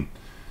 years in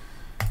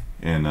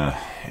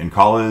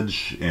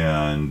college,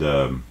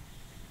 and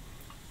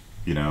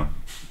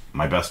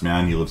my best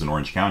man, he lives in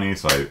Orange County,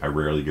 so I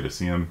rarely get to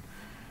see him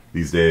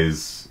these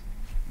days.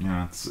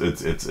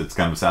 It's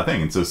kind of a sad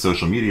thing. And so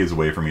social media is a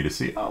way for me to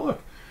see, oh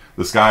look,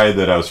 this guy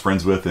that I was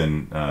friends with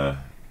in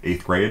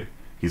 8th grade,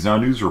 he's now a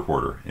news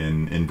reporter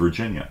in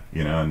Virginia,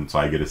 and so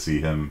I get to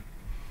see him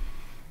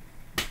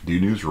do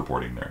news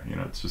reporting there.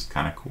 It's just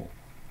kind of cool.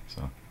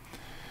 So,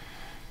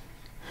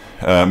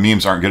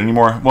 Memes aren't good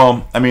anymore.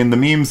 Well, I mean, the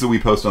memes that we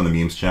post on the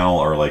memes channel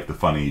are like the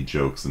funny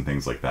jokes and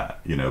things like that,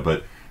 you know.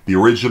 But the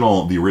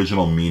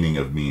original meaning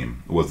of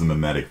meme was the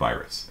mimetic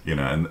virus, you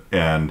know,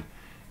 and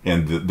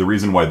the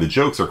reason why the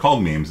jokes are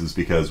called memes is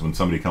because when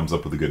somebody comes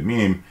up with a good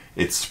meme,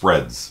 it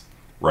spreads,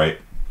 right?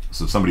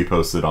 So somebody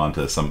posts it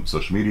onto some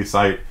social media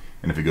site,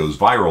 and if it goes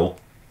viral,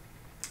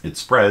 it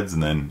spreads,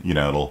 and then, you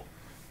know, it'll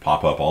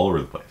pop up all over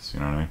the place. You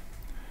know what I mean?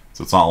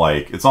 So it's not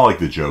like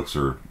the jokes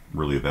are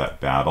really that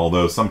bad,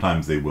 although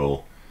sometimes they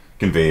will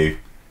convey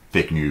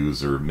fake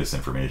news or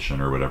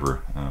misinformation or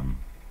whatever.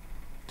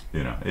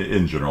 You know,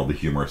 in general, the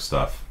humorous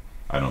stuff,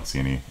 I don't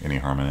see any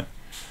harm in it.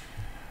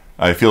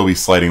 I feel we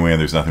sliding away and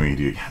there's nothing we can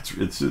do. Yeah,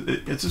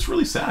 it's just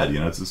really sad, you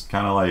know. It's just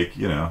kind of like,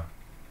 you know,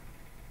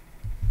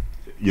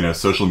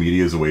 social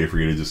media is a way for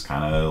you to just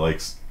kind of like,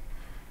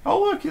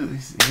 oh look, he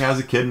has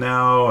a kid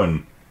now,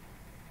 and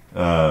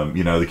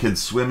you know, the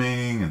kid's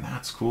swimming, and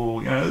that's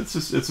cool. You know, it's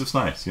just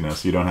nice, you know.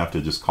 So you don't have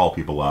to just call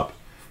people up,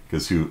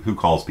 because who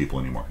calls people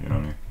anymore? You know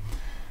what I mean?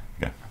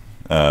 Okay.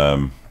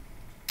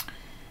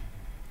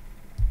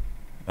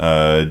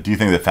 Do you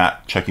think that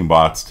fact-checking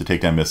bots to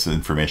take down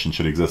misinformation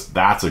should exist?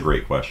 That's a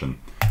great question.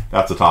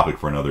 That's a topic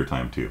for another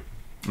time, too.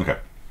 Okay.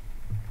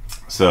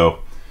 So,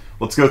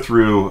 let's go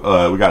through...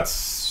 we got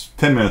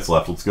 10 minutes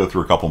left. Let's go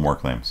through a couple more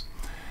claims.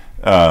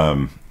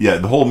 Yeah,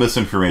 the whole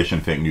misinformation,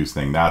 fake news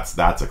thing, that's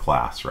a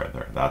class right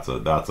there. That's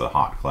a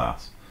hot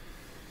class.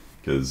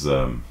 Because,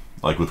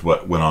 like with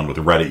what went on with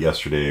Reddit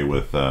yesterday,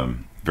 with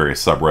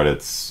various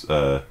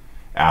subreddits...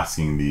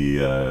 asking the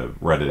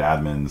Reddit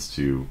admins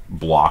to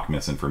block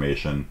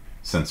misinformation,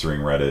 censoring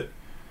Reddit.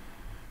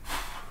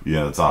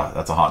 Yeah, that's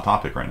a hot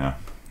topic right now.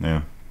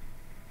 Yeah.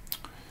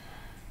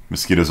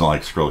 Mosquitoes don't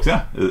like Skrillex.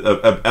 Yeah,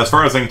 as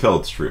far as I can tell,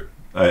 it's true.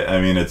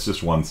 I mean, it's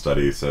just one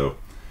study, so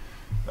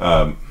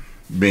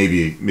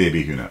maybe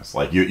who knows?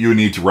 Like you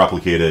need to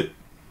replicate it.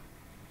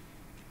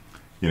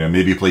 You know,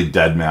 maybe play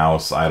Dead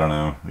Mouse. I don't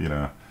know. You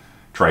know,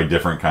 try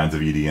different kinds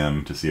of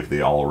EDM to see if they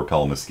all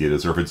repel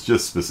mosquitoes, or if it's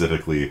just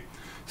specifically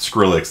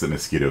Skrillex that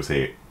mosquitoes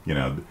hate. You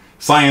know,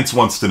 science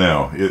wants to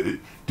know: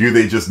 do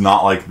they just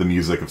not like the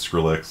music of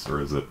Skrillex,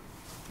 or is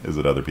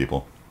it other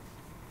people?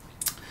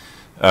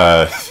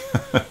 The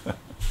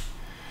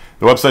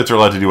websites are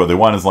allowed to do what they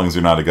want as long as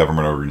they're not a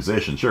government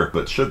organization. Sure,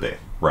 but should they?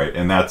 Right?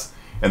 And that's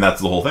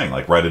the whole thing.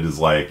 Like Reddit is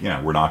like,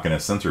 yeah, we're not going to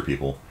censor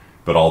people,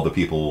 but all the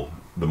people,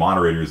 the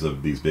moderators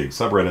of these big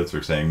subreddits,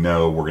 are saying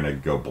no, we're going to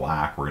go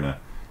black. We're going to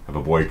have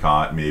a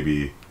boycott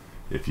maybe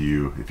if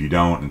you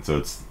don't. And so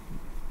it's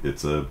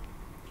a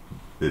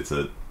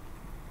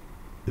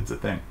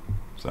thing.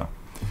 So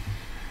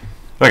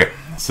okay,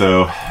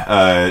 so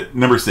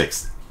number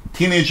 6,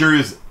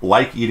 teenagers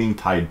like eating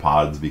Tide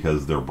Pods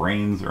because their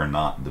brains are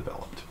not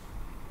developed.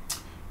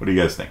 What do you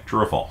guys think?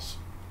 True or false?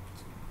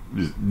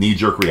 Just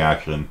knee-jerk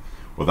reaction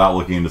without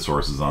looking into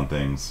sources on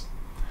things.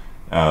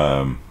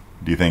 Do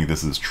you think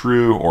this is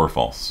true or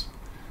false?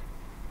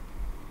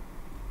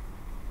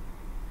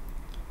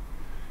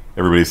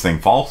 Everybody's saying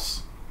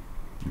false.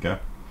 Okay.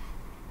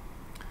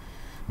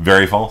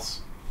 Very false.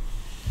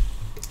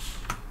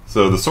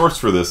 So the source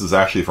for this is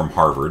actually from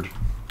Harvard.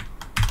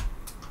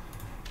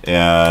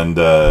 And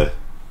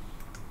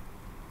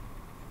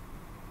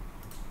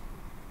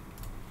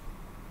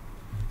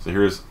so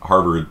here's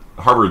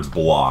Harvard's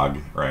blog,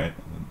 right?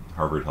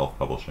 Harvard Health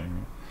Publishing.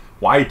 Right?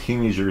 Why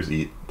teenagers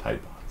eat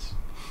Tide Pods.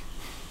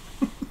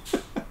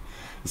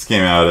 This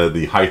came out at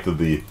the height of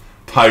the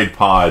Tide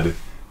Pod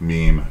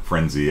meme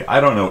frenzy.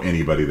 I don't know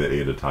anybody that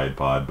ate a Tide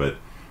Pod, but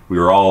we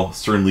were all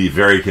certainly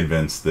very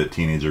convinced that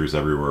teenagers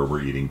everywhere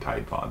were eating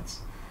Tide Pods.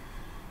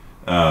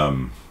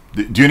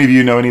 Do any of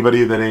you know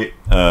anybody that ate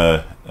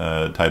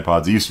Tide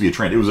Pods? It used to be a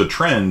trend. It was a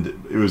trend.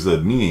 It was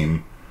a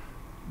meme.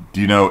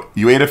 Do you know?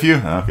 You ate a few?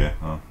 Okay.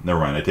 Well, never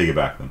mind. I take it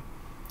back then.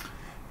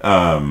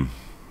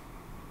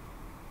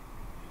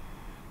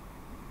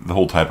 The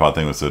whole Tide Pod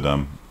thing was so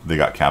dumb. They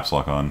got caps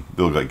lock on.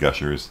 They look like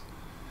Gushers.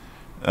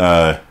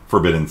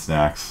 Forbidden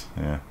snacks.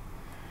 Yeah.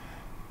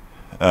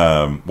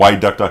 Why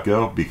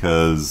DuckDuckGo?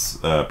 Because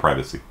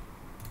privacy.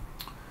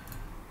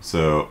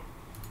 So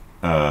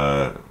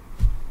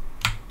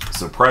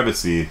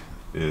privacy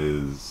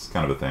is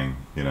kind of a thing,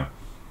 you know.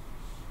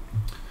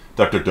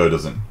 DuckDuckGo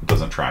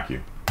doesn't track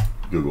you.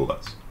 Google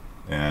does.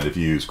 And if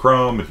you use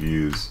Chrome, if you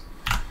use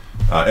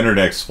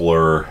Internet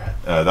Explorer,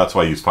 that's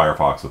why I use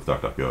Firefox with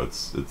DuckDuckGo.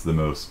 It's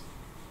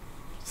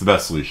the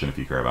best solution if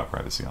you care about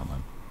privacy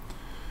online.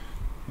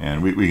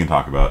 And we can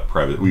talk about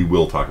we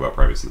will talk about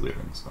privacy later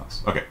in this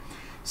class. Okay.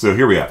 So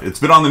here we have. It's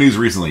been on the news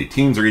recently.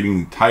 Teens are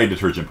eating Tide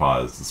detergent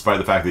pods, despite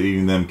the fact that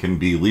eating them can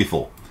be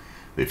lethal.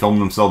 They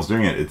filmed themselves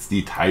doing it. It's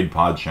the Tide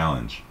Pod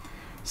Challenge.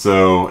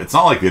 So it's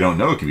not like they don't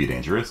know it can be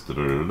dangerous.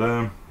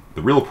 The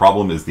real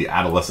problem is the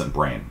adolescent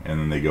brain. And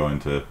then they go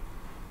into,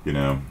 you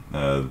know,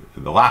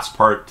 the last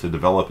part to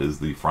develop is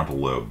the frontal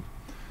lobe.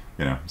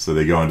 You know, so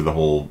they go into the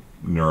whole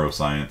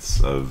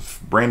neuroscience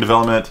of brain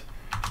development,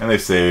 and they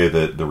say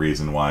that the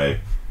reason why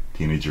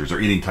teenagers are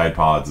eating Tide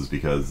Pods is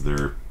because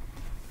their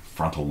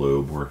frontal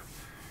lobe, or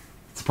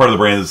it's a part of the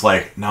brain that's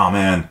like, nah,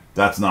 man,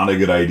 that's not a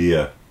good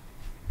idea.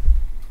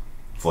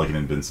 It's like an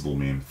Invincible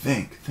meme.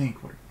 Think.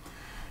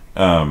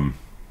 Yeah,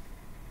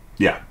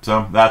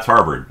 so that's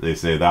Harvard. They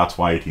say that's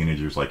why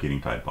teenagers like eating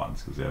Tide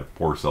Pods, because they have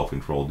poor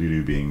self-control due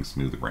to being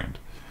smooth-brained.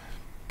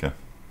 Okay.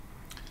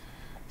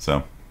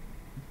 So,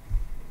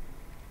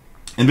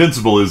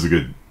 Invincible is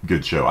a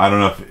good show. I don't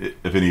know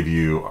if any of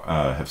you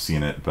have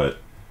seen it, but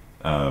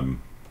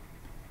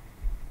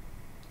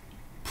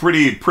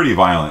pretty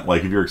violent.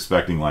 Like, if you're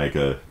expecting like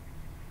a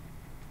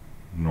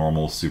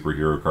normal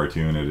superhero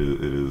cartoon, it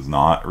is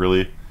not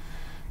really.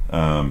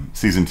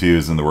 Season 2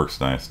 is in the works.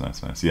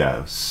 Nice.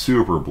 Yeah,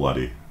 super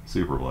bloody.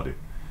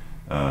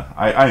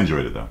 I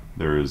enjoyed it though.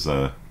 There is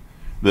the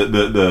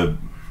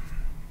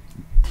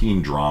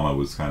teen drama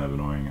was kind of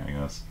annoying, I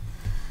guess.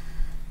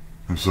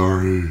 I'm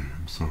sorry.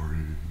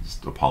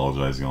 Just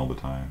apologizing all the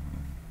time.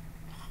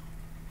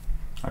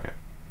 Okay,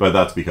 but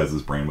that's because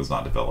his brain was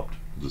not developed.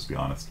 I'll just be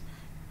honest.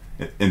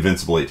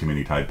 Invincible ate too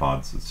many Tide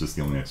Pods. It's just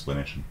the only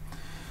explanation.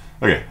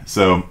 Okay,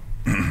 so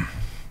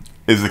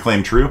is the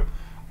claim true?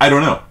 I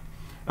don't know.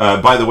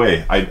 By the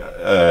way, I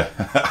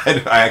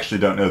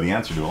actually don't know the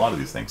answer to a lot of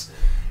these things.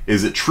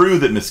 Is it true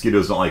that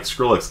mosquitoes don't like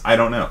Skrillex? I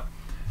don't know.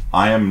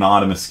 I am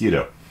not a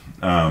mosquito.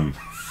 I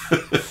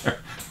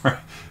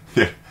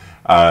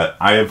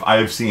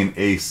have seen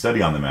a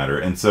study on the matter,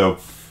 and so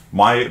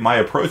my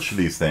approach to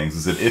these things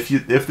is that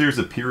if there's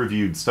a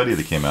peer-reviewed study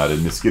that came out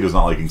and mosquitoes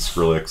not liking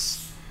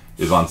Skrillex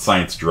is on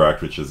Science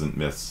Direct, which isn't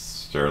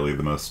necessarily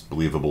the most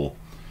believable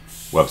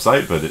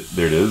website, but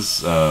there it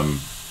is.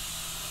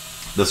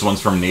 This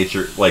one's from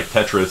Nature, like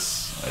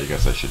Tetris. I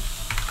guess I should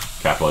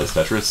capitalize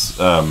Tetris.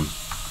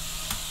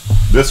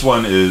 This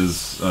one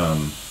is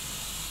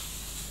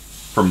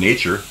from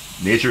Nature.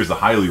 Nature is a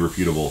highly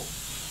reputable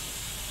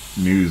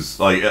news,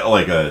 like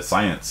a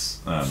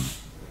science,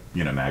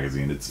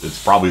 magazine.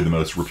 It's probably the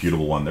most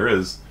reputable one there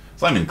is.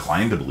 So I'm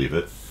inclined to believe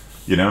it.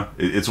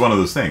 It's one of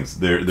those things.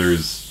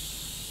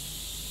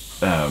 There's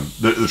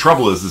the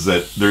trouble is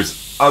that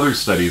there's other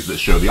studies that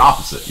show the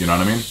opposite. You know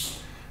what I mean?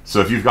 So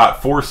if you've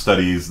got 4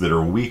 studies that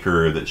are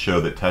weaker that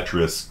show that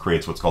Tetris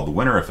creates what's called the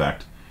winner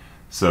effect,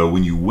 so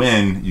when you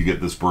win, you get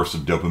this burst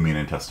of dopamine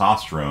and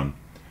testosterone.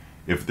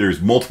 If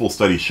there's multiple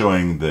studies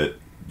showing that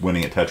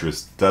winning at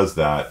Tetris does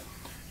that,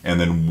 and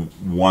then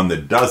one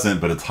that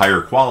doesn't, but it's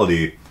higher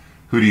quality,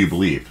 who do you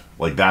believe?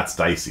 Like, that's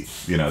dicey.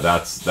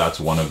 That's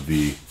one of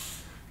the,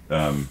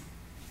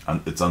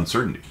 it's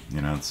uncertainty.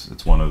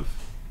 It's one of,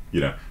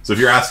 So if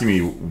you're asking me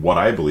what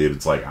I believe,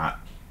 it's like, I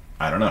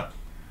don't know.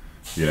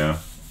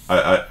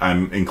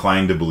 I'm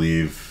inclined to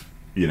believe,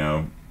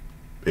 it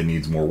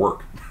needs more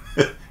work.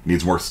 It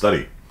needs more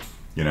study.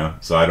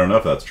 So I don't know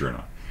if that's true or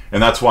not.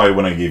 And that's why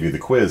when I gave you the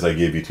quiz, I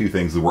gave you 2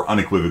 things that were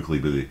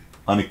unequivocally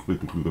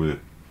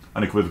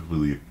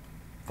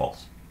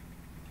false.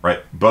 Right?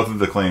 Both of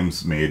the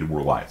claims made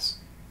were lies.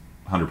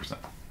 100%.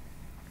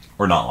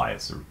 Or not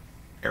lies, they're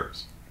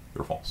errors.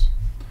 They're false.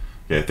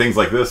 Okay, things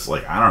like this,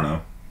 like, I don't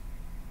know.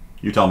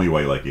 You tell me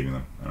why you like eating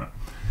them. I don't know.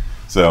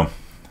 So,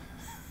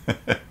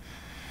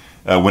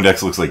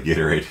 Windex looks like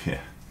Gatorade.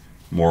 Yeah.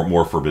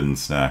 More forbidden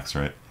snacks,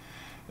 right?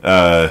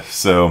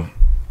 So,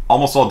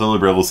 almost all dollar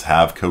bills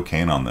have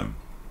cocaine on them.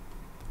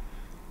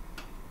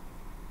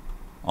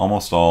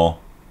 Almost all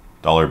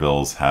dollar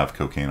bills have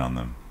cocaine on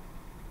them.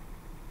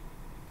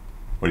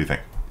 What do you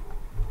think?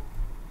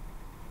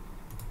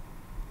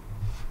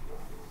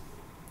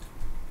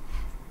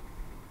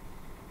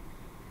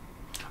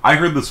 I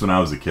heard this when I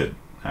was a kid,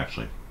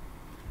 actually.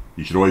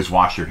 You should always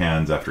wash your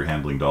hands after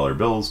handling dollar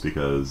bills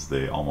because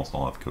they almost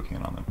all have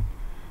cocaine on them.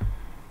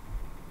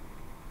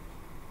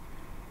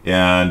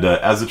 And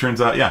as it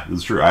turns out, yeah, this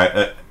is true.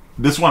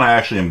 This one I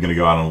actually am going to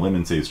go out on a limb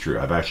and say is true.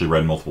 I've actually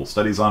read multiple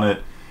studies on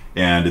it,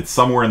 and it's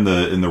somewhere in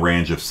the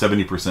range of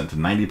 70% to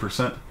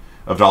 90%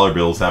 of dollar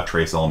bills have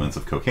trace elements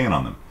of cocaine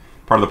on them.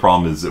 Part of the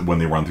problem is that when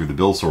they run through the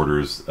bill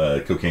sorters,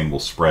 cocaine will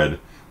spread.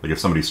 Like if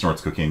somebody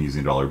snorts cocaine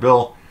using a dollar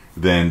bill,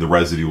 then the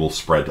residue will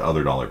spread to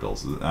other dollar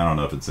bills. I don't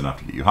know if it's enough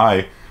to get you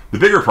high. The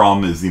bigger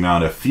problem is the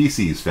amount of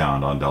feces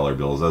found on dollar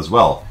bills as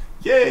well.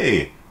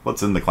 Yay!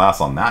 Let's end the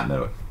class on that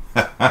note.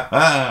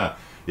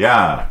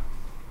 Yeah.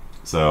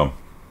 So,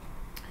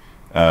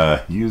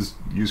 use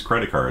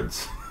credit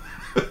cards.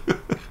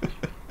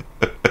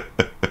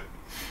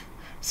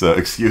 So,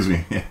 excuse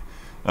me.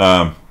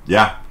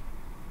 Yeah.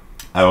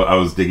 I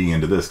was digging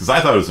into this because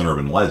I thought it was an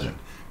urban legend,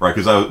 right?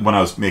 Because when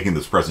I was making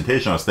this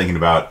presentation, I was thinking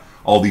about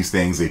all these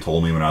things they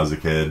told me when I was a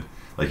kid.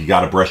 Like, you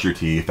got to brush your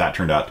teeth. That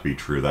turned out to be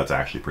true. That's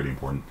actually pretty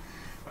important.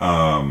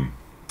 But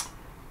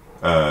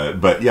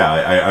yeah,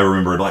 I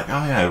remembered like,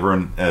 oh yeah,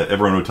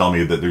 everyone would tell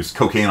me that there's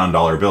cocaine on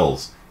dollar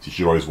bills, so you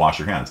should always wash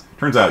your hands.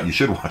 Turns out you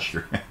should wash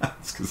your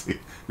hands because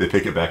they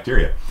pick up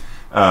bacteria.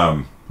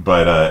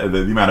 But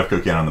the amount of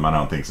cocaine on them, I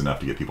don't think is enough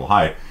to get people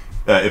high.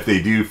 If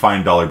they do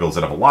find dollar bills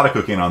that have a lot of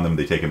cocaine on them,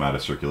 they take them out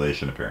of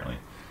circulation apparently.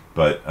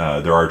 But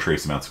there are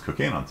trace amounts of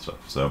cocaine on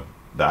stuff. So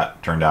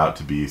that turned out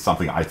to be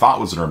something I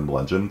thought was an urban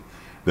legend.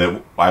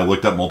 That I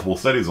looked up multiple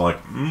studies. I'm like,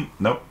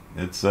 nope,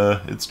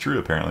 it's true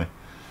apparently.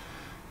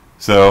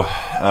 So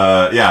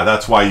yeah,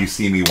 that's why you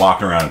see me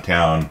walking around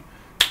town,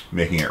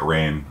 making it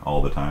rain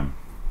all the time.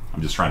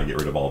 I'm just trying to get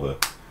rid of all the...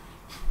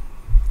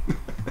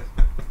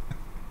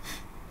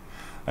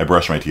 I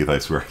brush my teeth, I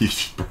swear. You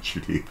should brush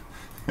your teeth.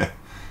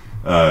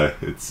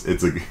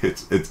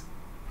 It's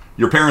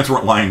your parents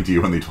weren't lying to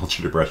you when they told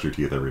you to brush your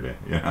teeth every day,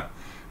 yeah,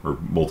 or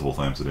multiple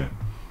times a day.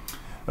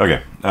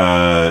 Okay,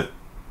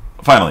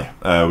 finally,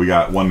 we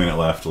got 1 minute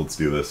left. Let's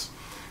do this.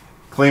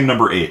 Claim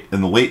number 8.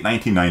 In the late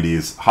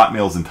 1990s,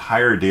 Hotmail's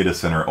entire data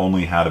center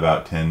only had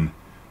about 10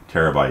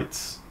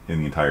 terabytes in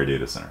the entire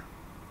data center.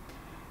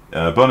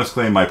 Bonus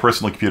claim, my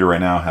personal computer right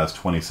now has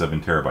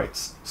 27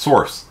 terabytes.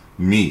 Source,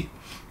 me.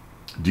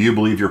 Do you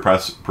believe your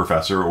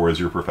professor, or is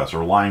your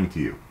professor lying to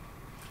you?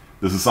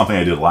 This is something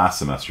I did last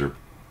semester.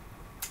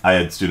 I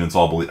had students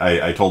all believe...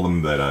 I told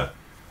them that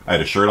I had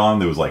a shirt on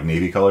that was like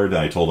navy colored,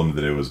 and I told them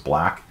that it was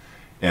black.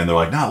 And they're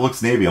like, no, it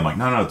looks navy. I'm like,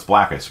 no, it's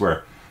black, I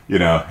swear. You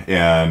know,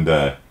 and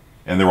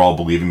they're all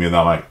believing me, and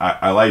I'm like,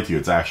 I lied to you.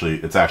 It's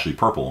actually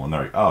purple. And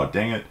they're like, oh,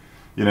 dang it.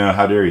 You know,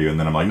 how dare you? And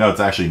then I'm like, no, it's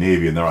actually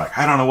navy. And they're like,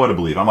 I don't know what to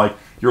believe. I'm like,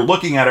 you're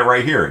looking at it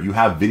right here. You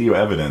have video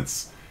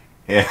evidence.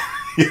 And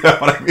you know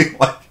what I mean?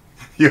 Like,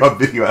 you have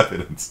video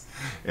evidence.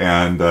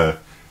 And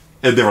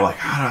they were like,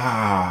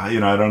 you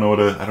know, I don't know what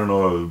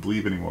to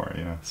believe anymore.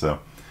 You know, so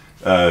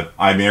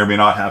I may or may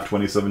not have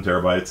 27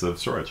 terabytes of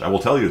storage. I will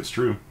tell you it's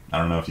true. I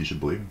don't know if you should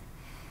believe it.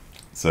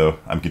 So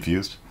I'm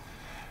confused.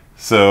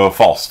 So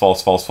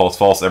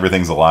false.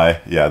 Everything's a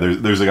lie. Yeah,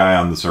 there's a guy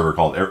on the server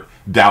called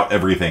Doubt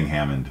Everything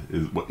Hammond.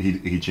 Is what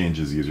he changed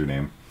his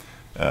username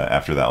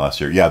after that last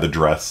year. Yeah, the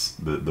dress,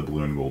 the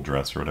blue and gold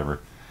dress or whatever.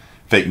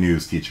 Fake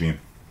news, teach me.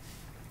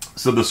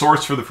 So the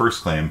source for the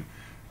first claim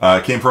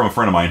came from a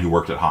friend of mine who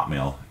worked at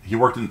Hotmail. He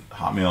worked in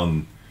Hotmail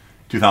in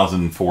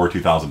 2004,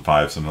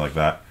 2005, something like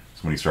that.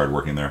 That's when he started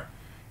working there.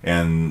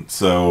 And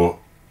so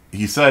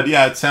he said,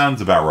 yeah, it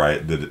sounds about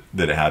right that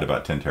it had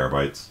about 10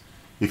 terabytes.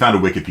 He found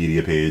a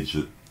Wikipedia page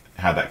that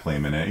had that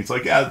claim in it. He's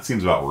like, yeah, it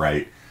seems about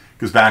right.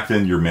 Because back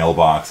then, your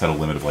mailbox had a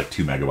limit of like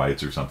 2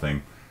 megabytes or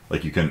something.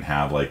 Like, you couldn't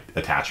have like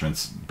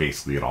attachments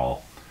basically at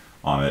all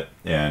on it.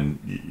 And,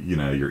 you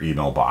know, your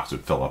email box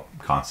would fill up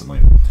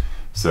constantly.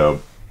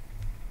 So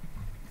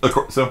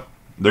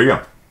there you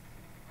go.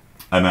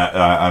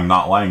 I'm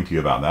not lying to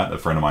you about that. A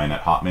friend of mine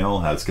at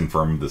Hotmail has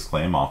confirmed this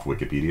claim off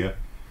Wikipedia.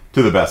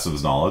 To the best of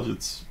his knowledge,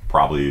 it's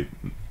probably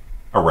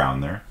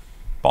around there.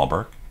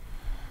 Ballpark.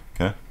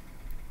 Okay.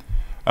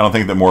 I don't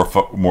think that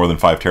more than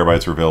 5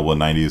 terabytes were available in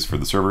the 90s for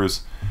the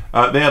servers.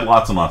 They had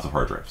lots and lots of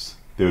hard drives.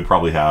 They would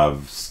probably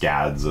have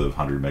scads of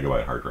 100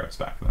 megabyte hard drives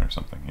back then or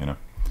something, you know.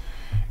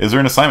 Is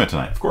there an assignment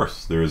tonight? Of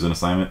course. There is an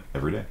assignment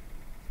every day.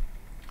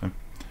 Okay.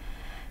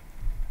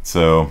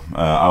 So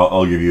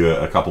I'll give you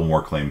a couple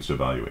more claims to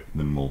evaluate.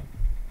 Then we'll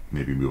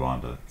maybe move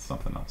on to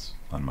something else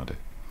on Monday.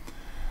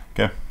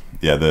 Okay.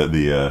 Yeah,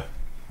 the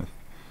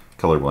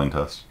colorblind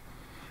test.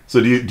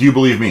 So do you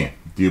believe me?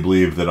 Do you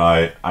believe that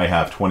I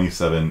have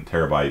 27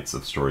 terabytes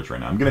of storage right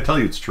now? I'm going to tell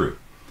you it's true.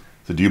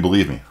 So do you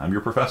believe me? I'm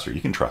your professor.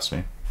 You can trust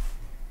me.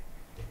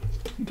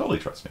 You can totally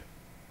trust me.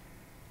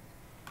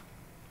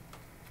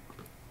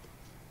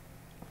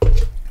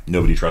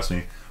 Nobody trusts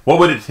me. What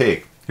would it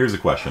take? Here's a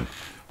question.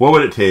 What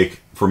would it take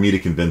for me to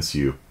convince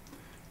you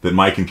that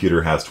my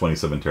computer has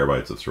 27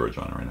 terabytes of storage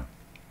on it right now?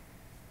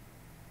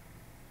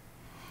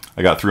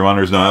 I got 3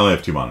 monitors. No, I only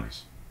have 2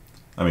 monitors.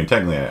 I mean,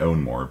 technically I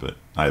own more, but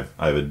I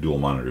have a dual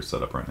monitor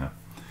set up right now.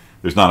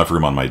 There's not enough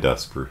room on my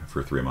desk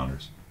for 3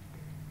 monitors.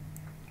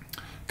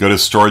 Go to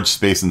storage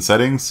space and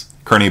settings.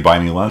 Kearney, buy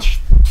me lunch.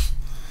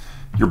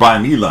 You're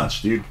buying me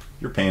lunch, dude.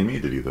 You're paying me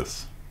to do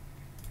this.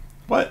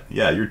 What?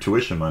 Yeah, your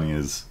tuition money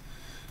is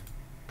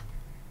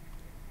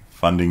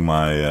funding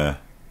my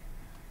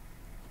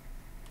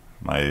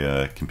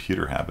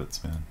computer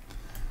habits, man.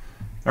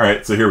 All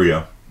right, so here we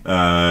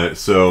go.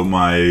 So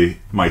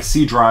my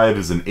C drive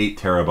is an 8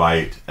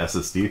 terabyte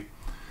SSD.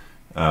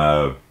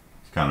 Kind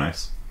of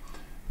nice.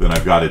 Then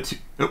I've got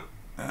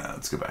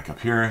let's go back up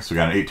here. So we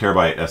got an 8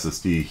 terabyte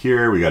SSD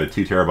here. We got a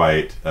 2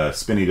 terabyte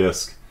spinny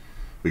disk.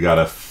 We got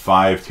a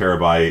 5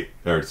 gigabyte.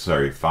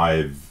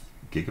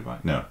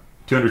 No,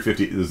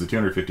 250. This is a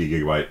 250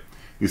 gigabyte.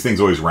 These things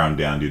always round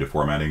down due to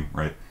formatting,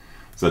 right?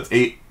 So that's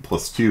 8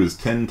 plus 2 is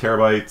 10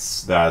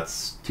 terabytes.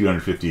 That's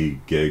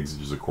 250 gigs,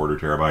 which is a quarter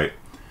terabyte.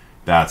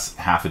 That's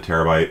half a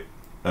terabyte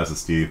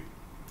SSD.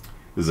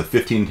 This is a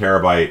 15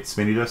 terabyte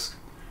spinny disk.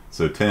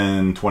 So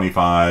 10,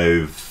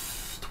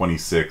 25,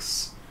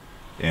 26,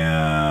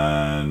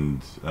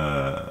 and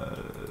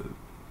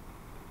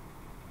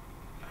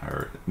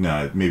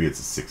no, maybe it's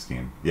a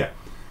 16. Yeah,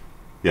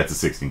 it's a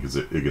 16 because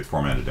it gets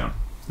formatted down.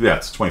 Yeah,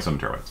 it's 27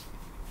 terabytes.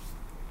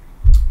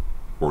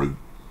 Or,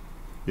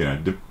 you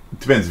know,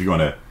 depends if you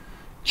want to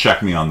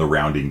check me on the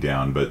rounding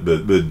down, but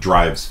the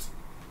drives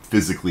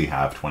physically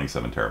have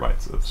 27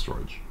 terabytes of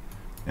storage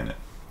in it.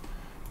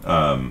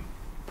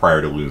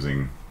 Prior to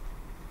losing,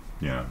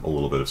 you know, a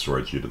little bit of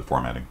storage due to the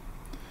formatting.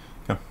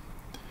 Okay.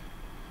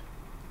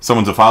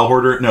 Someone's a file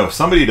hoarder? No,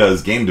 somebody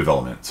does game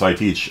development. So I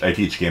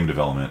teach game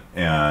development,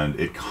 and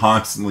it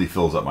constantly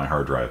fills up my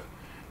hard drive.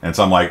 And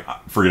so I'm like,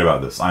 forget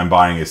about this. I'm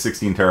buying a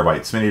 16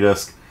 terabyte spinny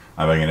disk.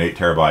 I'm buying an 8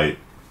 terabyte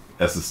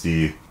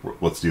SSD.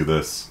 Let's do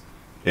this.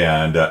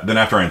 And then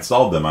after I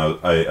installed them,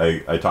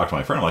 I talked to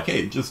my friend. I'm like,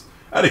 hey, just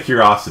out of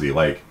curiosity,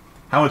 like,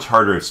 how much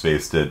hard drive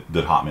space did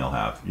Hotmail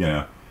have? You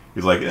know,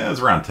 he's like, yeah, it was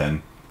around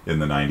 10 in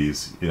the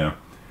 90s. You know,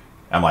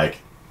 I'm like,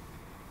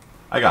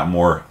 I got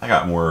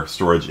more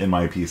storage in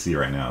my PC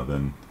right now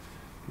than,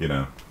 you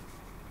know,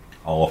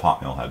 all of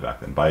Hotmail had back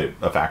then, by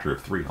a factor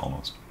of 3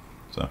 almost.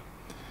 So,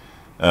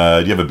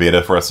 do you have a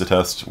beta for us to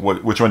test?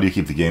 Which one do you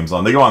keep the games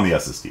on? They go on the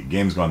SSD.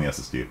 Games go on the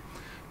SSD.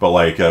 But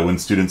like when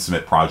students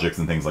submit projects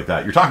and things like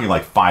that, you're talking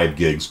like 5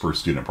 gigs per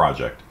student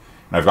project.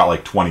 And I've got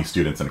like 20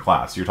 students in a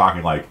class. You're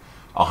talking like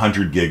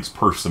 100 gigs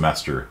per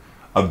semester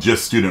of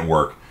just student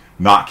work,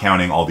 not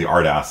counting all the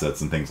art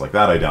assets and things like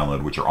that I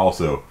download, which are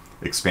also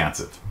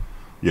expansive.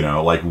 You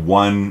know, like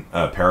one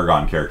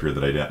Paragon character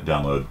that I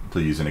download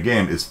to use in a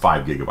game is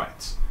 5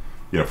 gigabytes.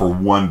 You know, for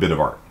one bit of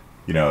art.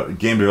 You know,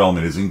 game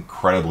development is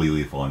incredibly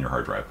lethal on your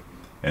hard drive.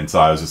 And so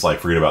I was just like,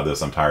 forget about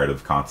this. I'm tired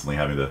of constantly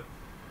having to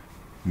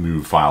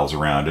move files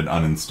around and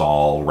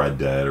uninstall Red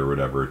Dead or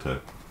whatever to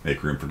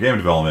make room for game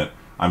development.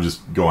 I'm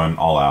just going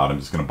all out. I'm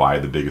just going to buy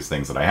the biggest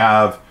things that I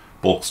have.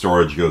 Bulk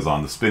storage goes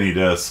on the spinny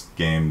disk.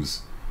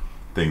 Games,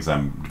 things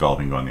I'm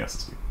developing go on the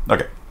SSD.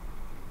 Okay.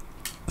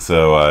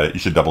 So you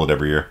should double it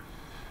every year.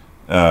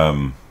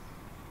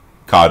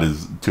 COD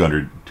is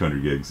 200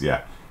 gigs.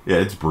 Yeah,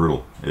 it's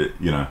brutal.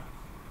 You know.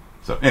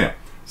 So anyway,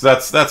 so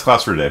that's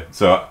class for today.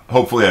 So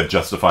hopefully I've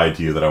justified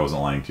to you that I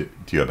wasn't lying to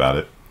you about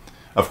it.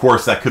 Of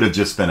course, that could have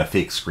just been a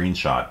fake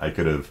screenshot. I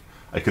could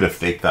have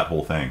faked that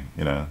whole thing.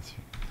 You know.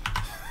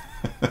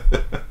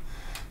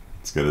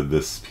 Let's go to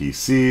this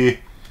PC.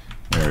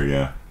 There we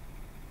go.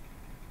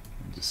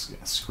 Just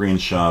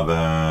screenshot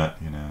that.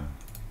 You know.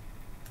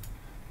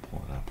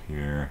 Pull it up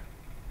here.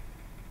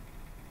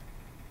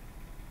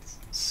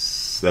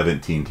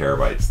 17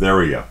 terabytes. There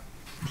we go.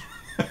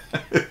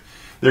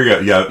 There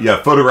you go.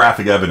 Yeah,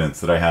 photographic evidence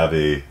that I have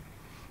a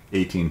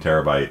 18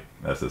 terabyte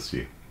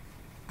SSD.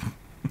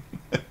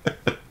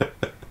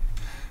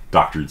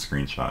 Doctored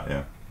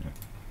screenshot.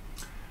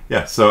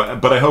 Yeah. So,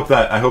 but I hope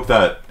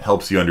that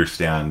helps you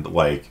understand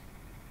like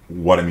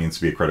what it means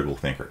to be a critical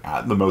thinker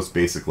at the most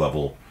basic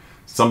level.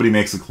 Somebody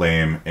makes a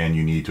claim, and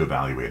you need to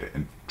evaluate it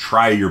and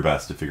try your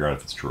best to figure out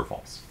if it's true or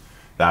false.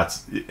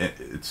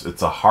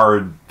 It's a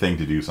hard thing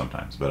to do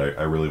sometimes, but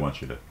I really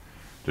want you to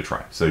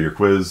try. So your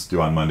quiz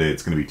due on Monday.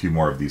 It's going to be 2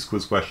 more of these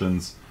quiz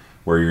questions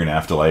where you're going to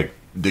have to like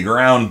dig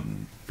around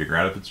and figure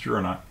out if it's true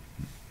or not.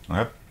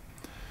 Okay.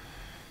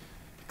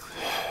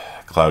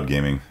 Cloud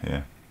gaming,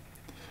 yeah.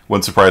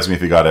 Wouldn't surprise me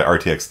if you got an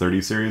RTX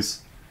 30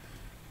 series.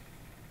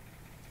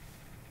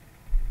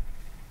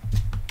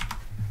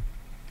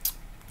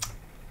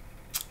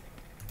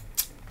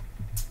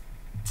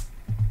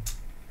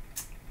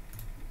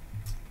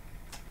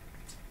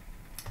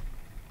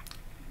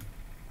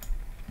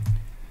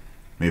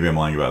 Maybe I'm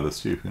lying about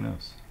this too, who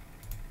knows?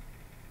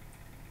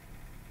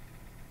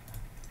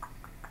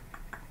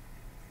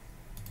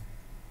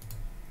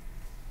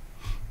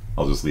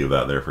 I'll just leave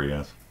that there for you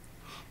guys.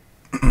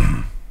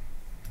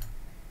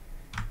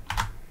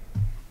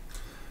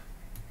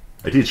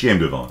 I teach game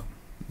development.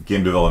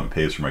 Game development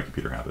pays for my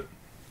computer habit.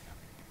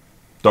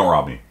 Don't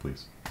rob me,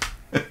 please.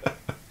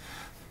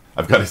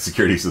 I've got a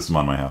security system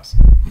on my house.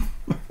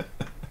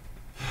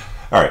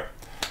 All right.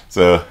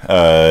 So,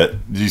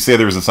 did you say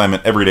there was an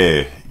assignment every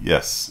day?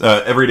 Yes.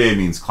 Every day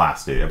means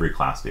class day. Every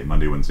class day.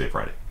 Monday, Wednesday,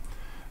 Friday.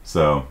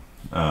 So,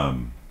 there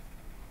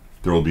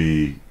will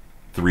be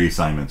 3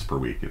 assignments per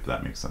week, if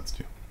that makes sense to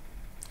you.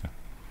 Okay.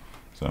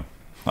 So,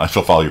 I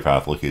shall follow your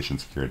path. Location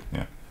secured.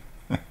 Yeah.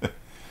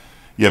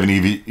 You have an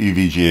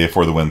EVGA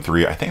for the Win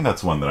 3. I think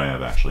that's one that I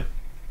have, actually.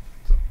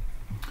 So,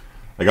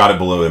 I got it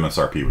below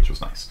MSRP, which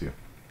was nice, too.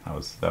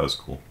 That was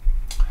cool.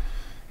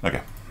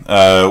 Okay.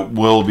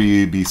 We'll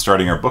be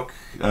starting our book.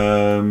 No,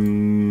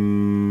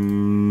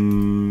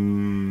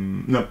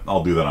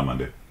 I'll do that on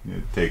Monday.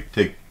 Take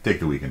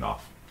the weekend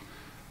off.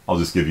 I'll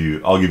give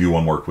you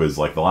one more quiz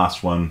like the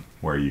last one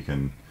where you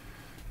can.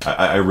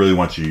 I really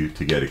want you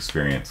to get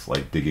experience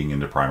like digging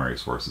into primary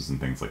sources and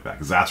things like that,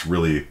 because that's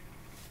really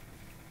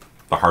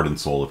the heart and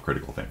soul of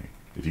critical thinking.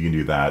 If you can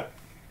do that,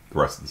 the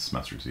rest of the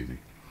semester is easy.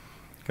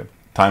 Okay.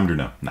 Timed or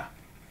no? Nah.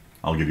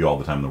 I'll give you all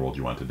the time in the world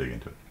you want to dig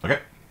into it. Okay.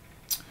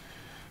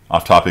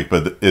 Off topic,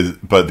 but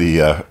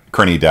the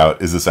Kearney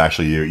doubt, is this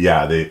actually you?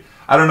 Yeah,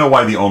 I don't know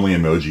why the only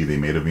emoji they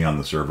made of me on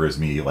the server is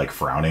me like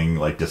frowning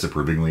like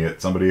disapprovingly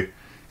at somebody,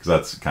 because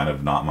that's kind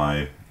of not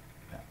my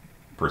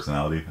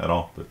personality at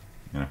all. But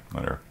you know,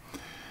 whatever.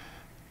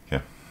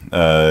 Okay.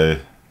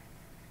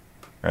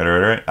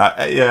 Right.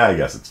 Yeah, I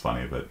guess it's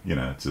funny, but you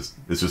know, it's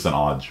just an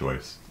odd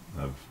choice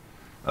of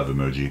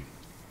emoji.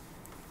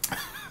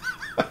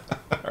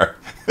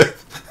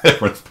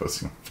 Everyone's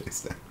posting on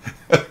Facebook.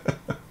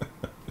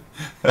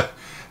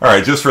 All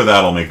right, just for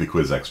that, I'll make the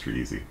quiz extra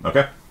easy.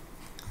 Okay.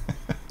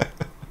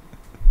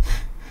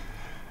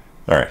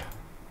 All right.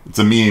 It's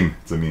a meme.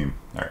 All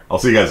right. I'll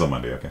see you guys on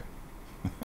Monday. Okay.